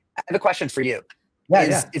 And I have a question for you.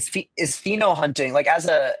 Is pheno hunting, like as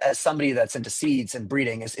somebody that's into seeds and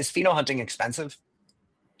breeding, is pheno hunting expensive?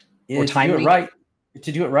 Or timely?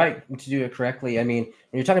 To do it correctly. I mean,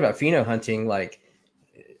 when you're talking about pheno hunting, like,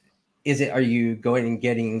 are you going and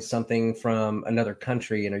getting something from another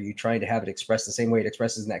country, and are you trying to have it expressed the same way it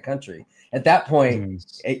expresses in that country? At that point,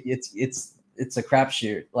 it's a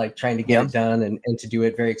crapshoot, like trying to get it done and to do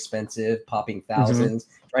it very expensive, popping thousands,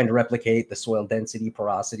 trying to replicate the soil density,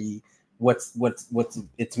 porosity, what's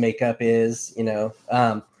its makeup is, you know.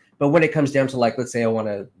 But when it comes down to, like, let's say I want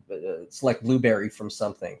to select blueberry from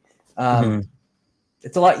something,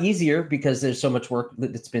 it's a lot easier because there's so much work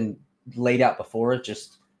that's been laid out before.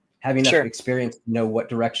 Just having enough experience to know what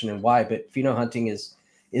direction and why. But pheno hunting is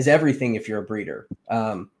everything if you're a breeder.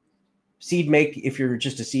 If you're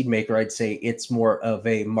just a seed maker, I'd say it's more of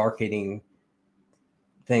a marketing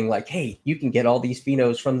thing, like, hey, you can get all these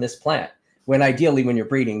phenos from this plant. When ideally, when you're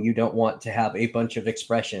breeding, you don't want to have a bunch of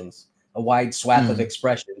expressions, a wide swath of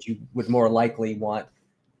expressions. You would more likely want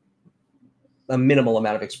a minimal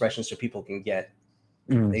amount of expressions so people can get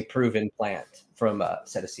a proven plant from a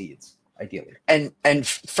set of seeds, ideally. And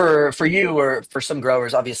for you or for some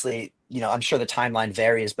growers, obviously, you know, I'm sure the timeline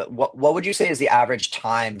varies, but what would you say is the average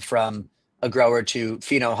time from a grower to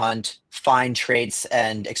pheno hunt, find traits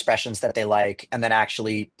and expressions that they like, and then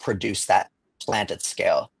actually produce that plant at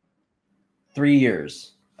scale? 3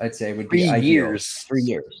 years, I'd say, would be ideal. 3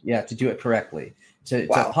 years, yeah, to do it correctly. To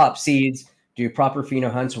pop seeds, do proper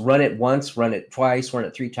pheno hunts, run it once, run it twice, run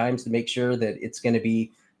it 3 times to make sure that it's going to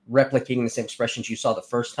be replicating the same expressions you saw the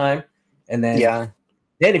first time. And then,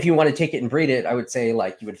 then if you want to take it and breed it, I would say,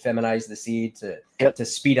 like, you would feminize the seed to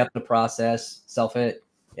speed up the process, self it,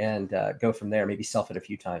 and go from there. Maybe self it a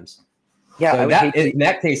few times. Yeah, so in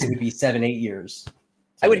that case, it would be 7-8 years.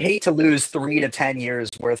 I would hate to lose 3 to 10 years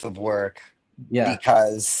worth of work.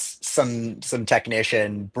 Because some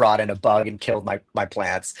technician brought in a bug and killed my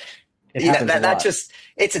plants. That just,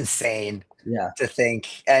 it's insane to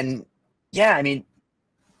think. And yeah, I mean,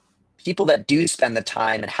 people that do spend the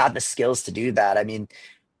time and have the skills to do that, I mean,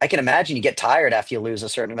 I can imagine you get tired after you lose a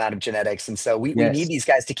certain amount of genetics. And so we need these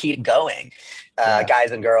guys to keep going,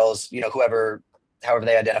 guys and girls, you know, however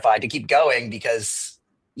they identify, to keep going, because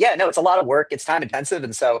it's a lot of work. It's time intensive.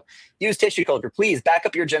 And so use tissue culture, please back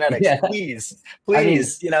up your genetics. Please, I mean,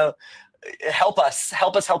 you know, help us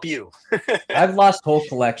help you. I've lost whole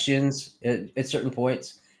collections at certain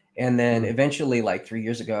points. And then eventually, like 3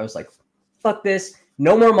 years ago, I was like, fuck this.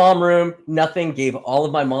 No more mom room, nothing. Gave all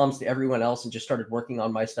of my moms to everyone else and just started working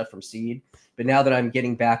on my stuff from seed. But now that I'm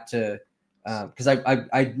getting back to, because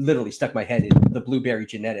I literally stuck my head in the blueberry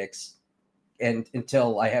genetics, and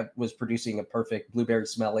until I was producing a perfect blueberry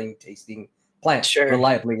smelling, tasting plant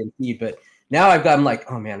reliably in seed. But now I'm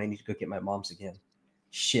like, oh man, I need to go get my mom's again.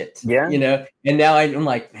 Shit. Yeah. You know, and now I'm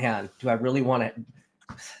like, man, do I really want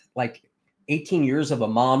to, like, 18 years of a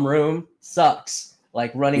mom room sucks.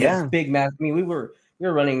 Like running this big mass. I mean, we were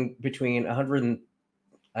running between 100 and,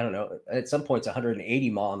 I don't know, at some points 180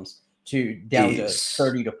 moms down to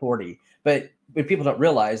 30 to 40. But people don't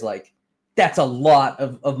realize, like, that's a lot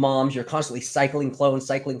of moms. You're constantly cycling clones.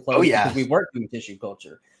 Oh, yeah. Because we weren't doing tissue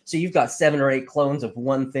culture. So you've got 7 or 8 clones of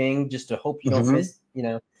one thing just to hope you don't miss, you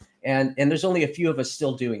know, and there's only a few of us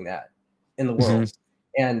still doing that in the world.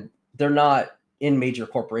 And they're not in major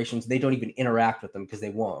corporations. They don't even interact with them because they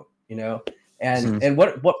won't, you know. And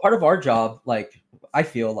what part of our job, like, I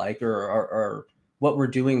feel like, or what we're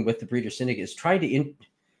doing with the Breeder Syndicate is trying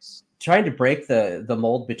to break the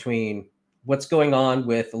mold between what's going on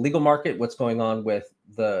with the legal market, what's going on with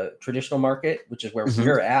the traditional market, which is where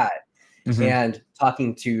we're at, and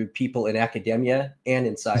talking to people in academia and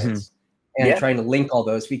in science, and trying to link all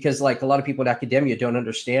those, because, like, a lot of people in academia don't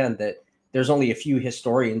understand that there's only a few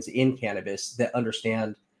historians in cannabis that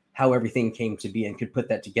understand how everything came to be and could put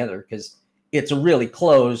that together, because it's a really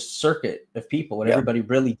closed circuit of people and everybody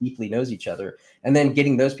really deeply knows each other. And then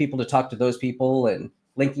getting those people to talk to those people and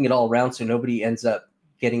linking it all around so nobody ends up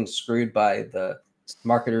getting screwed by the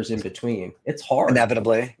marketers in between. It's hard.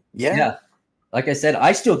 Inevitably. Yeah. like I said,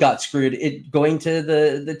 I still got screwed going to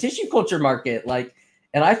the tissue culture market. Like,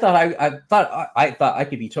 and I thought I thought I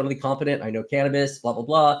could be totally competent. I know cannabis, blah blah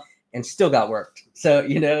blah, and still got worked. So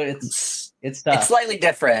it's tough. It's slightly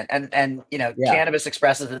different, and cannabis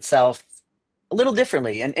expresses itself a little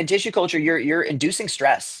differently. And in tissue culture, you're inducing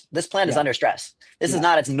stress. This plant is under stress. This is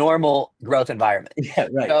not its normal growth environment. Yeah,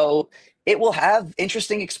 right. So it will have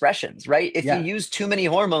interesting expressions, right? If you use too many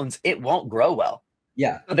hormones, it won't grow well.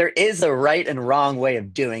 Yeah. So there is a right and wrong way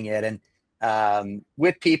of doing it. And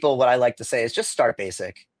with people, what I like to say is just start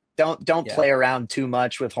basic. Don't play around too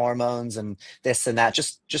much with hormones and this and that.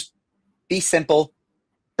 Just be simple.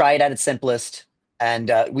 Try it at its simplest.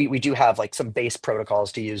 And we do have like some base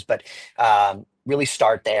protocols to use, but really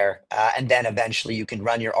start there. And then eventually you can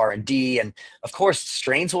run your R&D. And of course,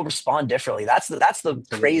 strains will respond differently. That's the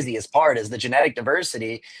craziest part, is the genetic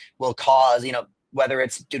diversity will cause, whether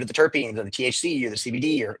it's due to the terpenes or the THC or the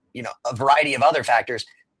CBD or, a variety of other factors,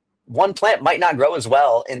 one plant might not grow as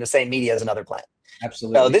well in the same media as another plant.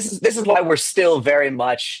 Absolutely. So this is why we're still very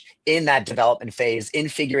much in that development phase, in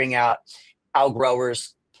figuring out how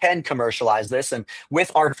growers can commercialize this. And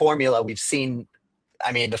with our formula, we've seen,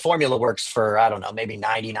 the formula works for, I don't know, maybe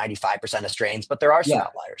 90-95% of strains, but there are some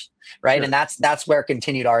outliers, right? Sure. And that's where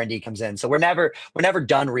continued R&D comes in. So we're never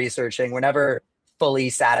done researching. We're never fully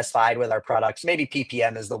satisfied with our products. Maybe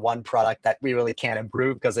ppm is the one product that we really can't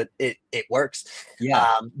improve because it works.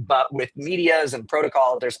 Yeah. But with medias and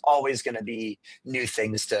protocol, there's always going to be new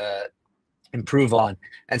things to improve on.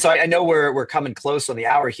 And so I know we're coming close on the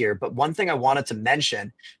hour here, but one thing I wanted to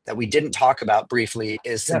mention that we didn't talk about briefly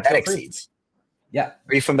is synthetic seeds. Yeah.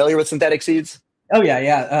 Are you familiar with synthetic seeds? Oh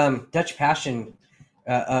yeah. Dutch Passion,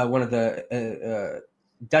 one of the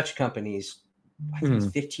Dutch companies, I think it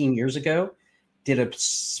was 15 years ago, did a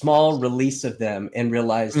small release of them and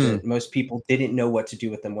realized that most people didn't know what to do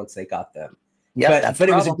with them once they got them. Yeah, but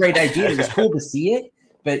it was a great idea. It was cool to see it.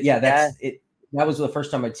 But it. That was the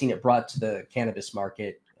first time I'd seen it brought to the cannabis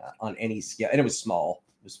market on any scale, and it was small.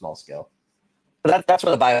 It was small scale. But that's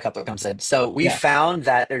where the biocoupler comes in. So we found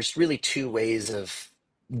that there's really two ways of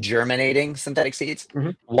germinating synthetic seeds.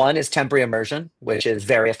 Mm-hmm. One is temporary immersion, which is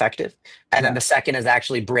very effective, and then the second is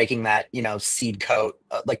actually breaking that seed coat,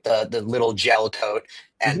 like the little gel coat,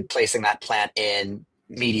 and placing that plant in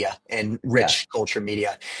media, in rich culture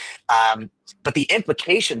media. But the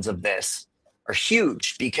implications of this are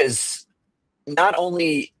huge, because not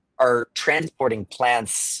only are transporting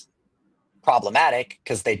plants problematic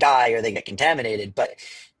because they die or they get contaminated, but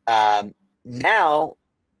now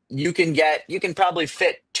you can probably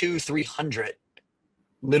fit 200-300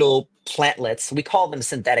 little plantlets. We call them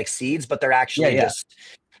synthetic seeds, but they're actually just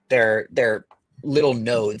they're little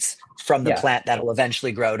nodes from the plant that'll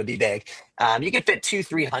eventually grow to be big. You can fit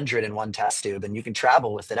 200-300 in one test tube, and you can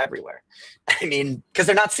travel with it everywhere. Because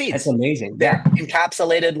they're not seeds. That's amazing. They're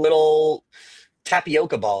encapsulated little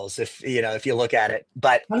tapioca balls, if you look at it.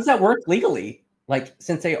 But how does that work legally? Like,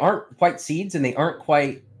 since they aren't quite seeds and they aren't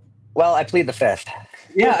quite. Well, I plead the fifth.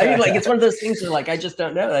 Yeah, it's one of those things where I just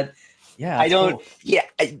don't know that. Yeah, I don't. Cool. Yeah,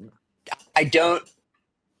 I don't.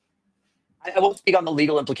 I won't speak on the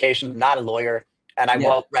legal implications. I'm not a lawyer, and I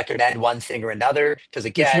won't recommend one thing or another, because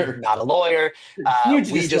again, not a lawyer.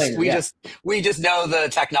 We just know the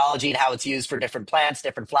technology and how it's used for different plants,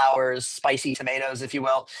 different flowers, spicy tomatoes, if you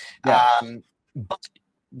will. But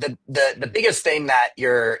the biggest thing that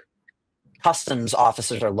your customs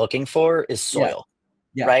officers are looking for is soil,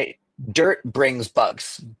 right? Dirt brings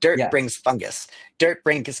bugs. Dirt brings fungus. Dirt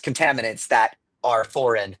brings contaminants that are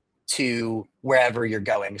foreign to wherever you're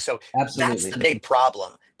going. So that's the big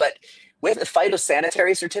problem. But with a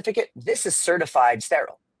phytosanitary certificate, this is certified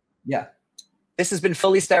sterile. Yeah. This has been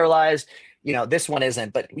fully sterilized. This one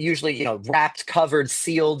isn't, but usually, wrapped, covered,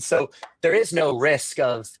 sealed. So there is no risk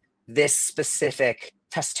of this specific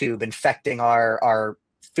test tube infecting our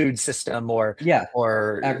food system or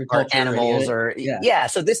our animals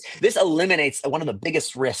so this eliminates one of the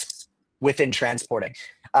biggest risks within transporting.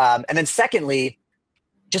 And then secondly,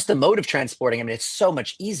 just the mode of transporting. It's so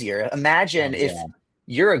much easier. Imagine if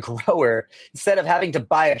you're a grower, instead of having to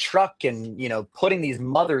buy a truck and putting these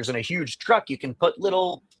mothers in a huge truck, you can put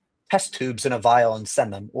little test tubes in a vial and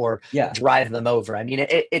send them, or drive them over.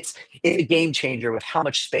 It's a game changer with how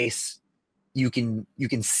much space you can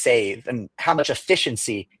save and how much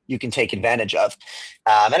efficiency you can take advantage of.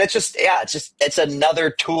 And it's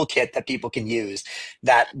another toolkit that people can use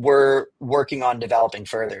that we're working on developing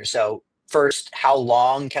further. So first, how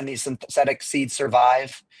long can these synthetic seeds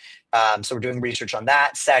survive? So we're doing research on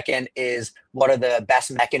that. Second is, what are the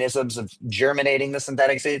best mechanisms of germinating the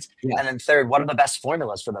synthetic seeds? Yeah. And then third, what are the best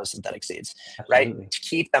formulas for those synthetic seeds, Absolutely. right? To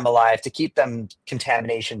keep them alive, to keep them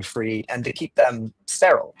contamination free, and to keep them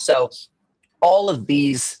sterile. So all of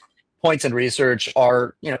these points in research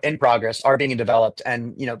are, in progress, are being developed,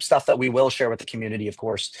 and, stuff that we will share with the community, of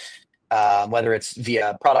course, whether it's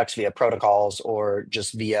via products, via protocols, or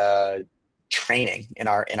just via training in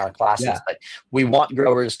our classes. Yeah. But we want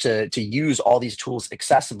growers to use all these tools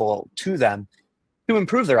accessible to them to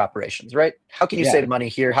improve their operations, right? How can you save money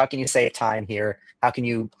here? How can you save time here? How can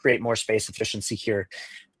you create more space efficiency here?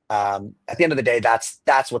 At the end of the day,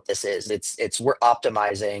 that's what this is. It's we're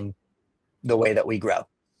optimizing the way that we grow.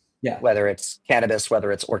 Yeah. Whether it's cannabis,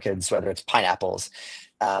 whether it's orchids, whether it's pineapples,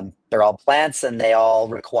 they're all plants, and they all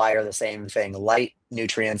require the same thing: light,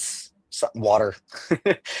 nutrients, water,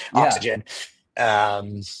 oxygen.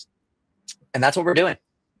 And that's what we're doing.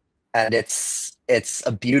 And it's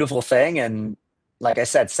a beautiful thing. And like I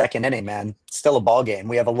said, second inning, man, still a ball game.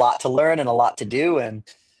 We have a lot to learn and a lot to do. And,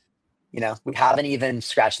 we haven't even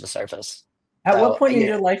scratched the surface. At what point in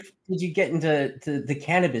your life did you get into the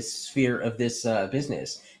cannabis sphere of this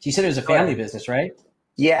business? So you said it was a family business, right?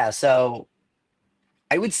 Yeah. So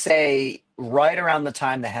I would say right around the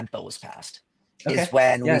time the hemp bill was passed is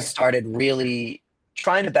when we started really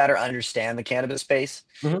trying to better understand the cannabis space.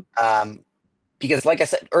 Because like I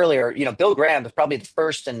said earlier, Bill Graham is probably the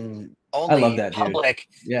first and only public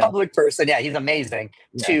person. Yeah, he's amazing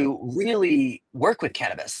to really work with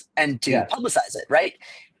cannabis and to publicize it, right?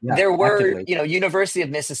 Yeah, there were, actively. University of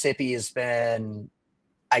Mississippi has been,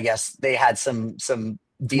 I guess they had some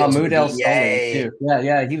deals with DEA. Too.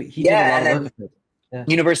 Yeah, he did a lot of work with it. Yeah.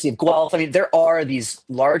 University of Guelph. I mean, there are these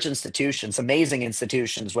large institutions, amazing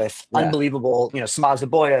institutions with unbelievable, Samaz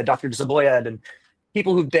Zaboya, Dr. Zaboya, and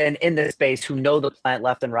people who've been in this space who know the plant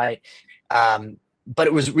left and right. But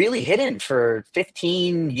it was really hidden for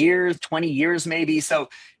 15 years, 20 years maybe. So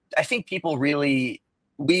I think people really,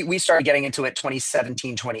 we started getting into it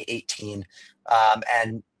 2017, 2018,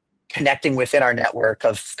 and connecting within our network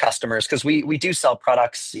of customers, because we do sell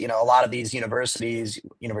products. A lot of these universities,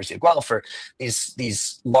 University of Guelph, or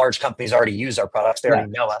these large companies already use our products. They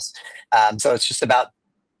already know us. So it's just about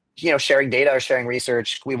sharing data or sharing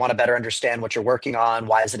research. We want to better understand what you're working on.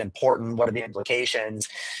 Why is it important? What are the implications?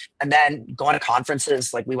 And then going to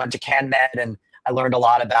conferences, like we went to CanMed, and I learned a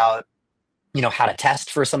lot about how to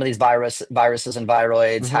test for some of these viruses and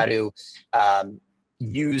viroids, how to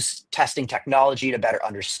use testing technology to better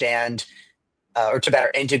understand or to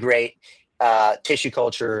better integrate tissue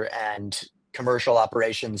culture and commercial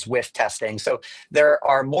operations with testing. So there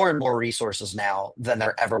are more and more resources now than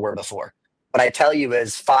there ever were before. What I tell you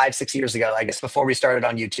is 5-6 years ago, I guess before we started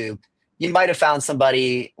on YouTube, you might have found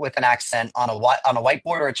somebody with an accent on a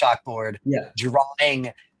whiteboard or a chalkboard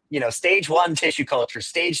drawing, stage 1 tissue culture,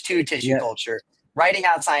 stage 2 tissue culture, writing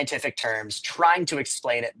out scientific terms, trying to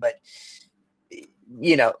explain it. But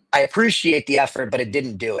I appreciate the effort, but it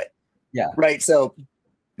didn't do it. Yeah. Right. So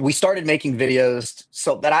we started making videos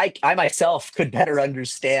so that I myself could better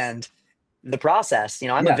understand the process.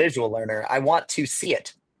 I'm a visual learner. I want to see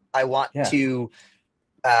it. I want to,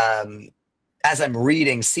 as I'm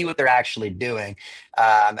reading, see what they're actually doing.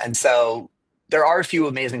 And so there are a few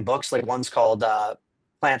amazing books, like one's called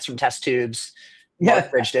Plants from Test Tubes,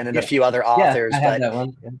 Mark Bridgeton, and a few other authors. I have that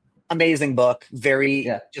one. Amazing book,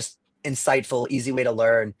 very just insightful, easy way to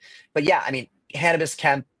learn. But cannabis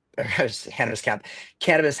hemp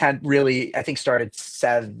really, I think, started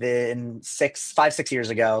 5-6 years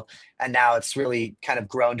ago, and now it's really kind of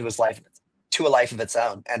grown to a life of its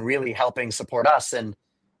own, and really helping support us and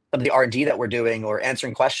some of the R&D that we're doing, or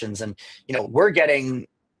answering questions. And we're getting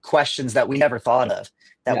questions that we never thought of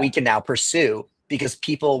that we can now pursue, because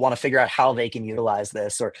people want to figure out how they can utilize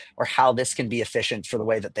this, or how this can be efficient for the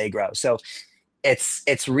way that they grow. So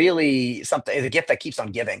it's really something, the gift that keeps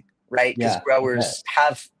on giving, right? Because growers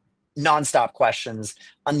have nonstop questions,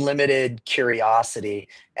 unlimited curiosity,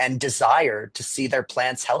 and desire to see their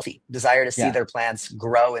plants healthy, desire to see their plants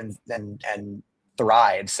grow and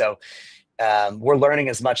thrive. So we're learning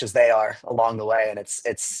as much as they are along the way, and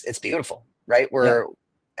it's beautiful, right?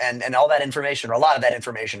 And all that information, or a lot of that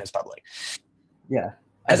information, is public. Yeah.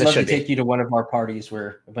 I'd love to take you to one of our parties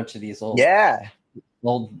where a bunch of these old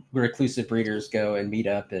reclusive breeders go and meet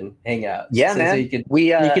up and hang out. Yeah, man. So you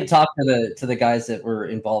could talk to the guys that were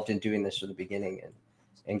involved in doing this from the beginning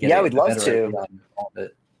and get we'd love to. All of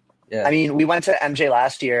it. Yeah. I mean, we went to MJ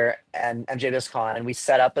last year, and MJ BizCon, and we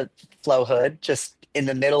set up a flow hood just in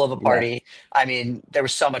the middle of a party. I mean, there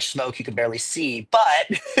was so much smoke you could barely see,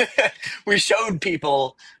 but we showed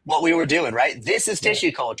people what we were doing, right? This is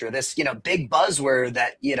tissue culture, this, you know, big buzzword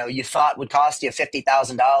that, you know, you thought would cost you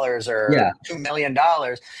 $50,000 or $2 million.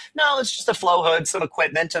 No, it's just a flow hood, some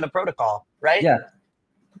equipment, and a protocol, right? Yeah.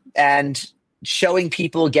 And showing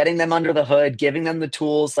people, getting them under the hood, giving them the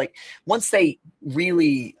tools. Like once they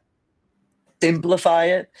really simplify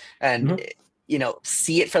it and you know,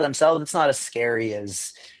 see it for themselves, it's not as scary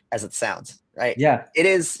as it sounds, right? Yeah. It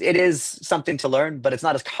is something to learn, but it's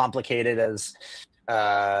not as complicated as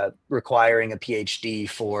requiring a PhD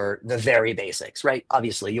for the very basics, right?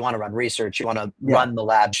 Obviously, you want to run research, you want to run the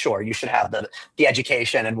lab, sure, you should have the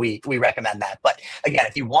education, and we recommend that. But again,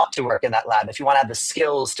 if you want to work in that lab, if you want to have the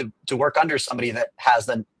skills to work under somebody that has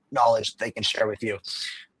the knowledge that they can share with you,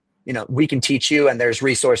 you know, we can teach you, and there's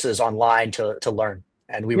resources online to learn.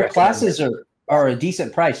 And we recommend classes are a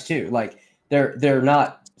decent price too. Like they're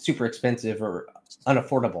not super expensive or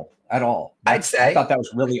unaffordable at all. I'd say. I thought that was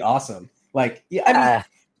really awesome. Like, yeah,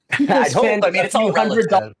 I mean, people spend it's all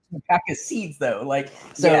 $100 on a pack of seeds though. Like,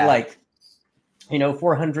 so like, you know,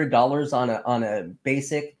 $400 on a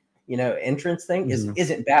basic, you know, entrance thing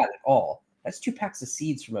isn't bad at all. That's 2 packs of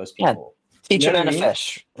seeds for most people. Teacher and a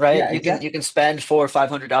fish, right? Yeah, you can spend $400 or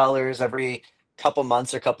 $500 every couple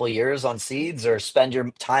months or couple years on seeds, or spend your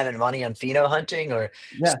time and money on pheno hunting, or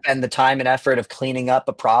spend the time and effort of cleaning up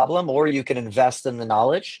a problem, or you can invest in the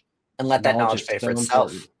knowledge and let that knowledge pay for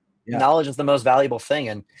itself. Knowledge is the most valuable thing,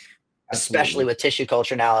 and especially with tissue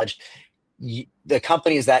culture knowledge, the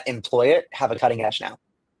companies that employ it have a cutting edge now.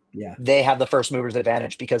 Yeah, they have the first movers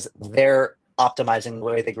advantage because they're optimizing the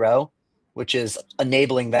way they grow, which is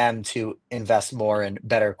enabling them to invest more in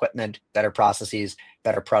better equipment, better processes,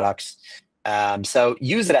 better products. So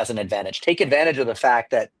use it as an advantage. Take advantage of the fact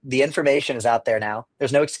that the information is out there now.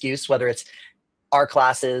 There's no excuse, whether it's our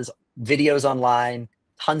classes, videos online,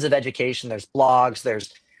 tons of education, there's blogs,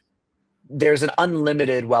 there's an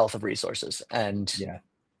unlimited wealth of resources. And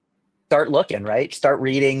start looking, right? Start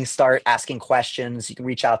reading, start asking questions. You can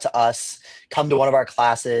reach out to us, come to one of our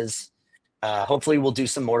classes. Hopefully we'll do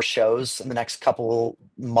some more shows in the next couple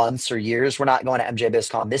months or years. We're not going to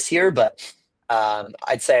MJBizCon this year, but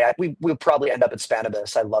I'd say we'll probably end up at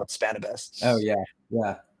Cannabis. I loved Cannabis. Oh yeah,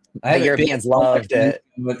 yeah. The Europeans loved it.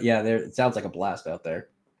 Yeah, it sounds like a blast out there.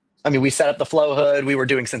 I mean, we set up the flow hood. We were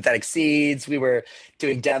doing synthetic seeds. We were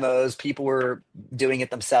doing demos. People were doing it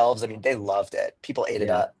themselves. I mean, they loved it. People ate it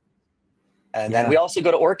up. And then we also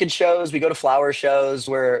go to orchid shows. We go to flower shows.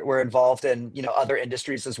 We're involved in, you know, other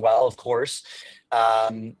industries as well, of course.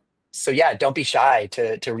 So yeah, don't be shy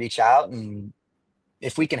to reach out, and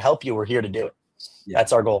if we can help you, we're here to do it.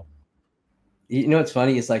 That's our goal. You know what's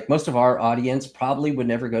funny is like most of our audience probably would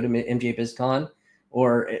never go to MJBizCon,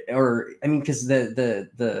 or I mean, because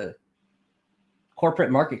the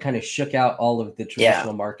corporate market kind of shook out all of the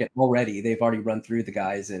traditional market already. They've already run through the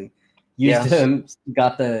guys and used them,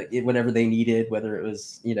 got whatever they needed, whether it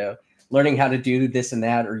was, you know, learning how to do this and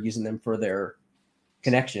that, or using them for their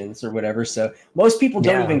connections or whatever. So most people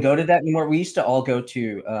don't even go to that anymore. We used to all go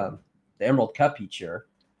to the Emerald Cup each year.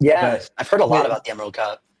 Yeah, I've heard a lot about the Emerald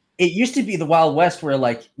Cup. It used to be the Wild West, where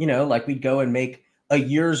like, you know, like we'd go and make a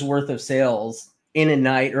year's worth of sales in a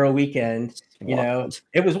night or a weekend. You know,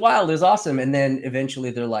 it was wild. It was awesome. And then eventually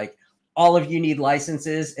they're like, all of you need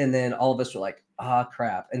licenses. And then all of us were like, ah,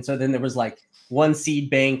 crap. And so then there was like one seed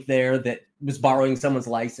bank there that was borrowing someone's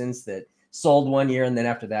license that sold one year. And then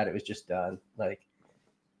after that, it was just done. Like,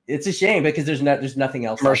 it's a shame because there's nothing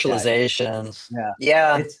else. Commercialization. Like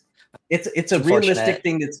yeah. It's a realistic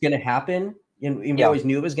thing that's going to happen. And we always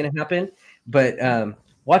knew it was going to happen, but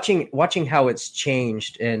watching how it's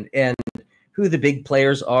changed and who the big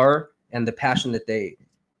players are and the passion that they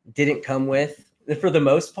didn't come with for the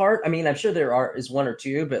most part. I mean, I'm sure there is one or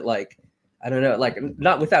two, but like, I don't know, like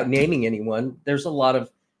not without naming anyone, there's a lot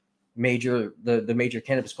of the major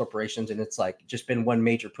cannabis corporations. And it's like just been one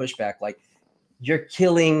major pushback. Like you're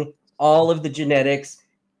killing all of the genetics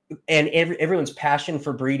and everyone's passion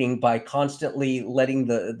for breeding by constantly letting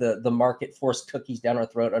the market force cookies down our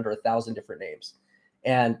throat under 1,000 different names.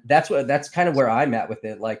 And that's kind of where I'm at with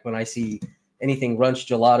it. Like when I see anything Runch,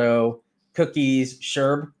 Gelato, cookies,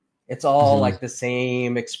 Sherb, it's all like the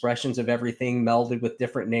same expressions of everything melded with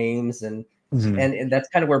different names. And that's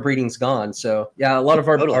kind of where breeding's gone. So yeah, a lot of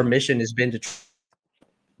our mission has been to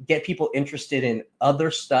get people interested in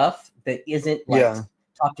other stuff that isn't like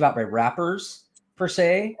talked about by rappers per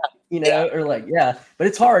se, you know, or like, but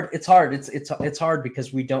it's hard. It's hard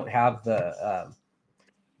because we don't have the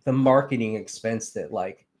marketing expense that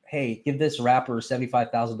like, hey, give this rapper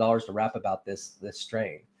 $75,000 to rap about this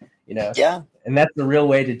strain, you know? Yeah. And that's the real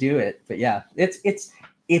way to do it. But yeah,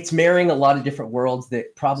 it's marrying a lot of different worlds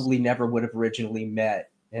that probably never would have originally met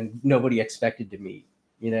and nobody expected to meet,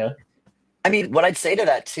 you know? I mean, what I'd say to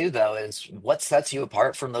that too, though, is what sets you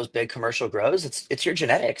apart from those big commercial grows? It's your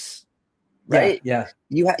genetics, Yeah, right? yeah,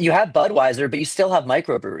 You have Budweiser, but you still have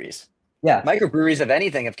microbreweries. yeah, Microbreweries, if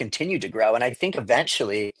anything, have continued to grow, and I think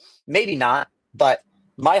eventually, maybe not, but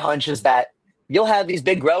my hunch is that you'll have these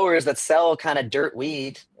big growers that sell kind of dirt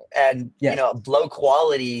weed and yes, low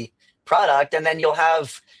quality product, and then you'll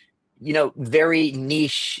have very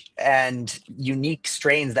niche and unique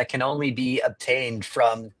strains that can only be obtained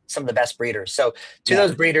from some of the best breeders. So to yeah,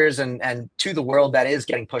 those breeders and to the world that is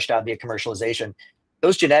getting pushed out via commercialization,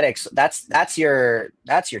 those genetics, that's your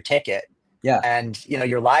ticket. yeah. And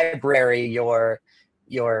your library,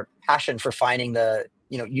 your passion for finding the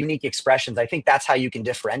unique expressions. I think that's how you can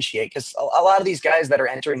differentiate, because a lot of these guys that are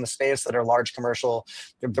entering the space that are large commercial,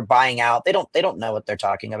 they're buying out. They don't know what they're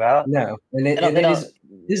talking about. No, and They don't, they it don't,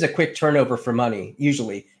 is a quick turnover for money,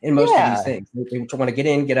 usually, in most of these yeah. things. They want to get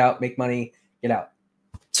in, get out, make money, get out.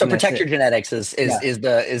 So And that's protect your it. genetics is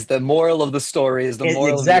the moral of the story, is the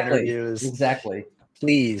moral of the interview. Exactly.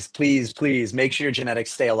 Please make sure your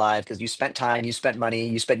genetics stay alive, because you spent time, you spent money,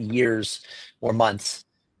 you spent years or months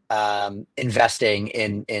investing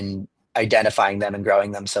in identifying them and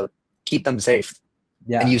growing them. So keep them safe,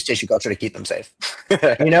 Yeah. and use tissue culture to keep them safe.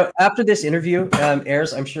 After this interview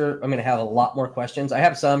airs, I'm sure I'm going to have a lot more questions. I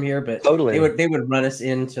have some here, but Totally. they would run us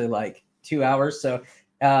into like 2 hours. So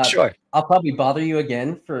Sure. I'll probably bother you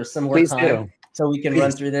again for some more Please time. do. So we can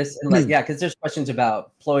run through this, and because there's questions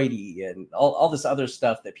about ploidy and all this other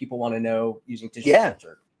stuff that people want to know using tissue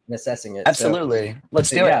culture and assessing it. Absolutely. Let's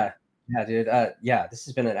do it. Yeah, dude. This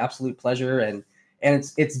has been an absolute pleasure, and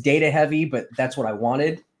it's data heavy, but that's what I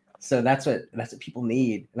wanted. So that's what people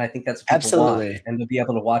need, and I think that's what people want, and to be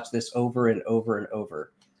able to watch this over and over and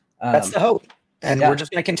over. That's the hope, and we're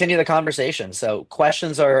just going to continue the conversation. So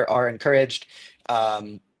questions are encouraged.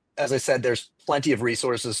 As I said, there's plenty of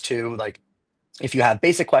resources too. Like, if you have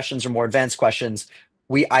basic questions or more advanced questions,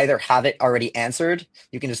 we either have it already answered.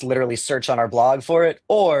 You can just literally search on our blog for it,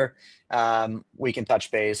 or we can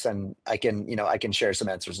touch base, and I can share some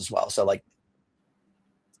answers as well. So like,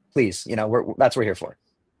 please, that's what we're here for.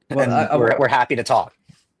 Well, we're happy to talk.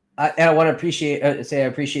 And I want to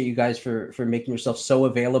appreciate you guys for making yourself so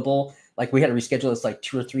available. Like, we had to reschedule this like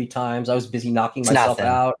 2 or 3 times. I was busy knocking myself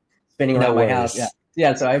out, spinning around my house.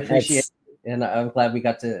 Yeah. So I appreciate it, and I'm glad we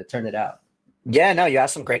got to turn it out. Yeah, no, you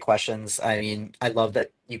asked some great questions. I mean, I love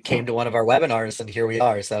that you came to one of our webinars, and here we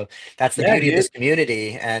are. So that's the beauty of this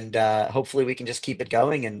community, and hopefully we can just keep it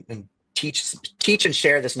going and teach and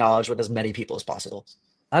share this knowledge with as many people as possible.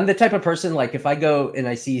 I'm the type of person, like, if I go and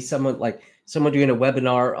I see someone doing a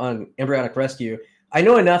webinar on embryonic rescue, I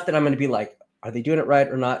know enough that I'm going to be like, are they doing it right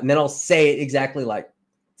or not? And then I'll say it exactly like,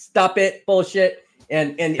 stop it, bullshit.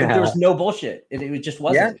 And there was no bullshit. It just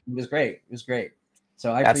wasn't. It was great. It was great.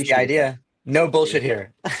 So I appreciate the idea. That. No bullshit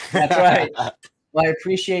here. That's right. Well, I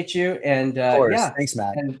appreciate you. And of course. Thanks,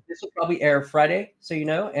 Matt. And this will probably air Friday, so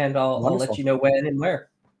and I'll let you know when and where.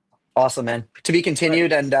 Awesome, man. To be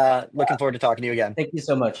continued, and looking forward to talking to you again. Thank you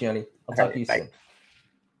so much, Yanni. I'll talk to you soon.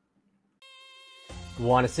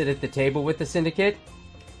 Want to sit at the table with the syndicate?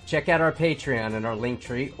 Check out our Patreon in our link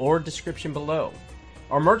tree or description below.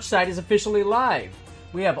 Our merch site is officially live.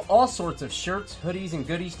 We have all sorts of shirts, hoodies, and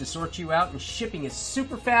goodies to sort you out, and shipping is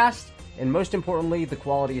super fast, and most importantly, the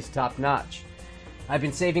quality is top-notch. I've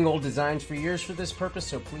been saving old designs for years for this purpose,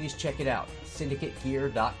 so please check it out,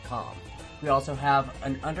 syndicategear.com. We also have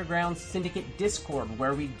an underground syndicate Discord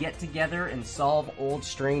where we get together and solve old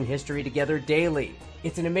strain history together daily.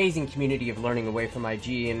 It's an amazing community of learning away from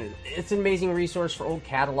IG, and it's an amazing resource for old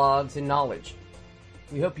catalogs and knowledge.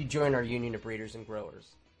 We hope you join our union of breeders and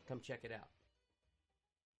growers. Come check it out.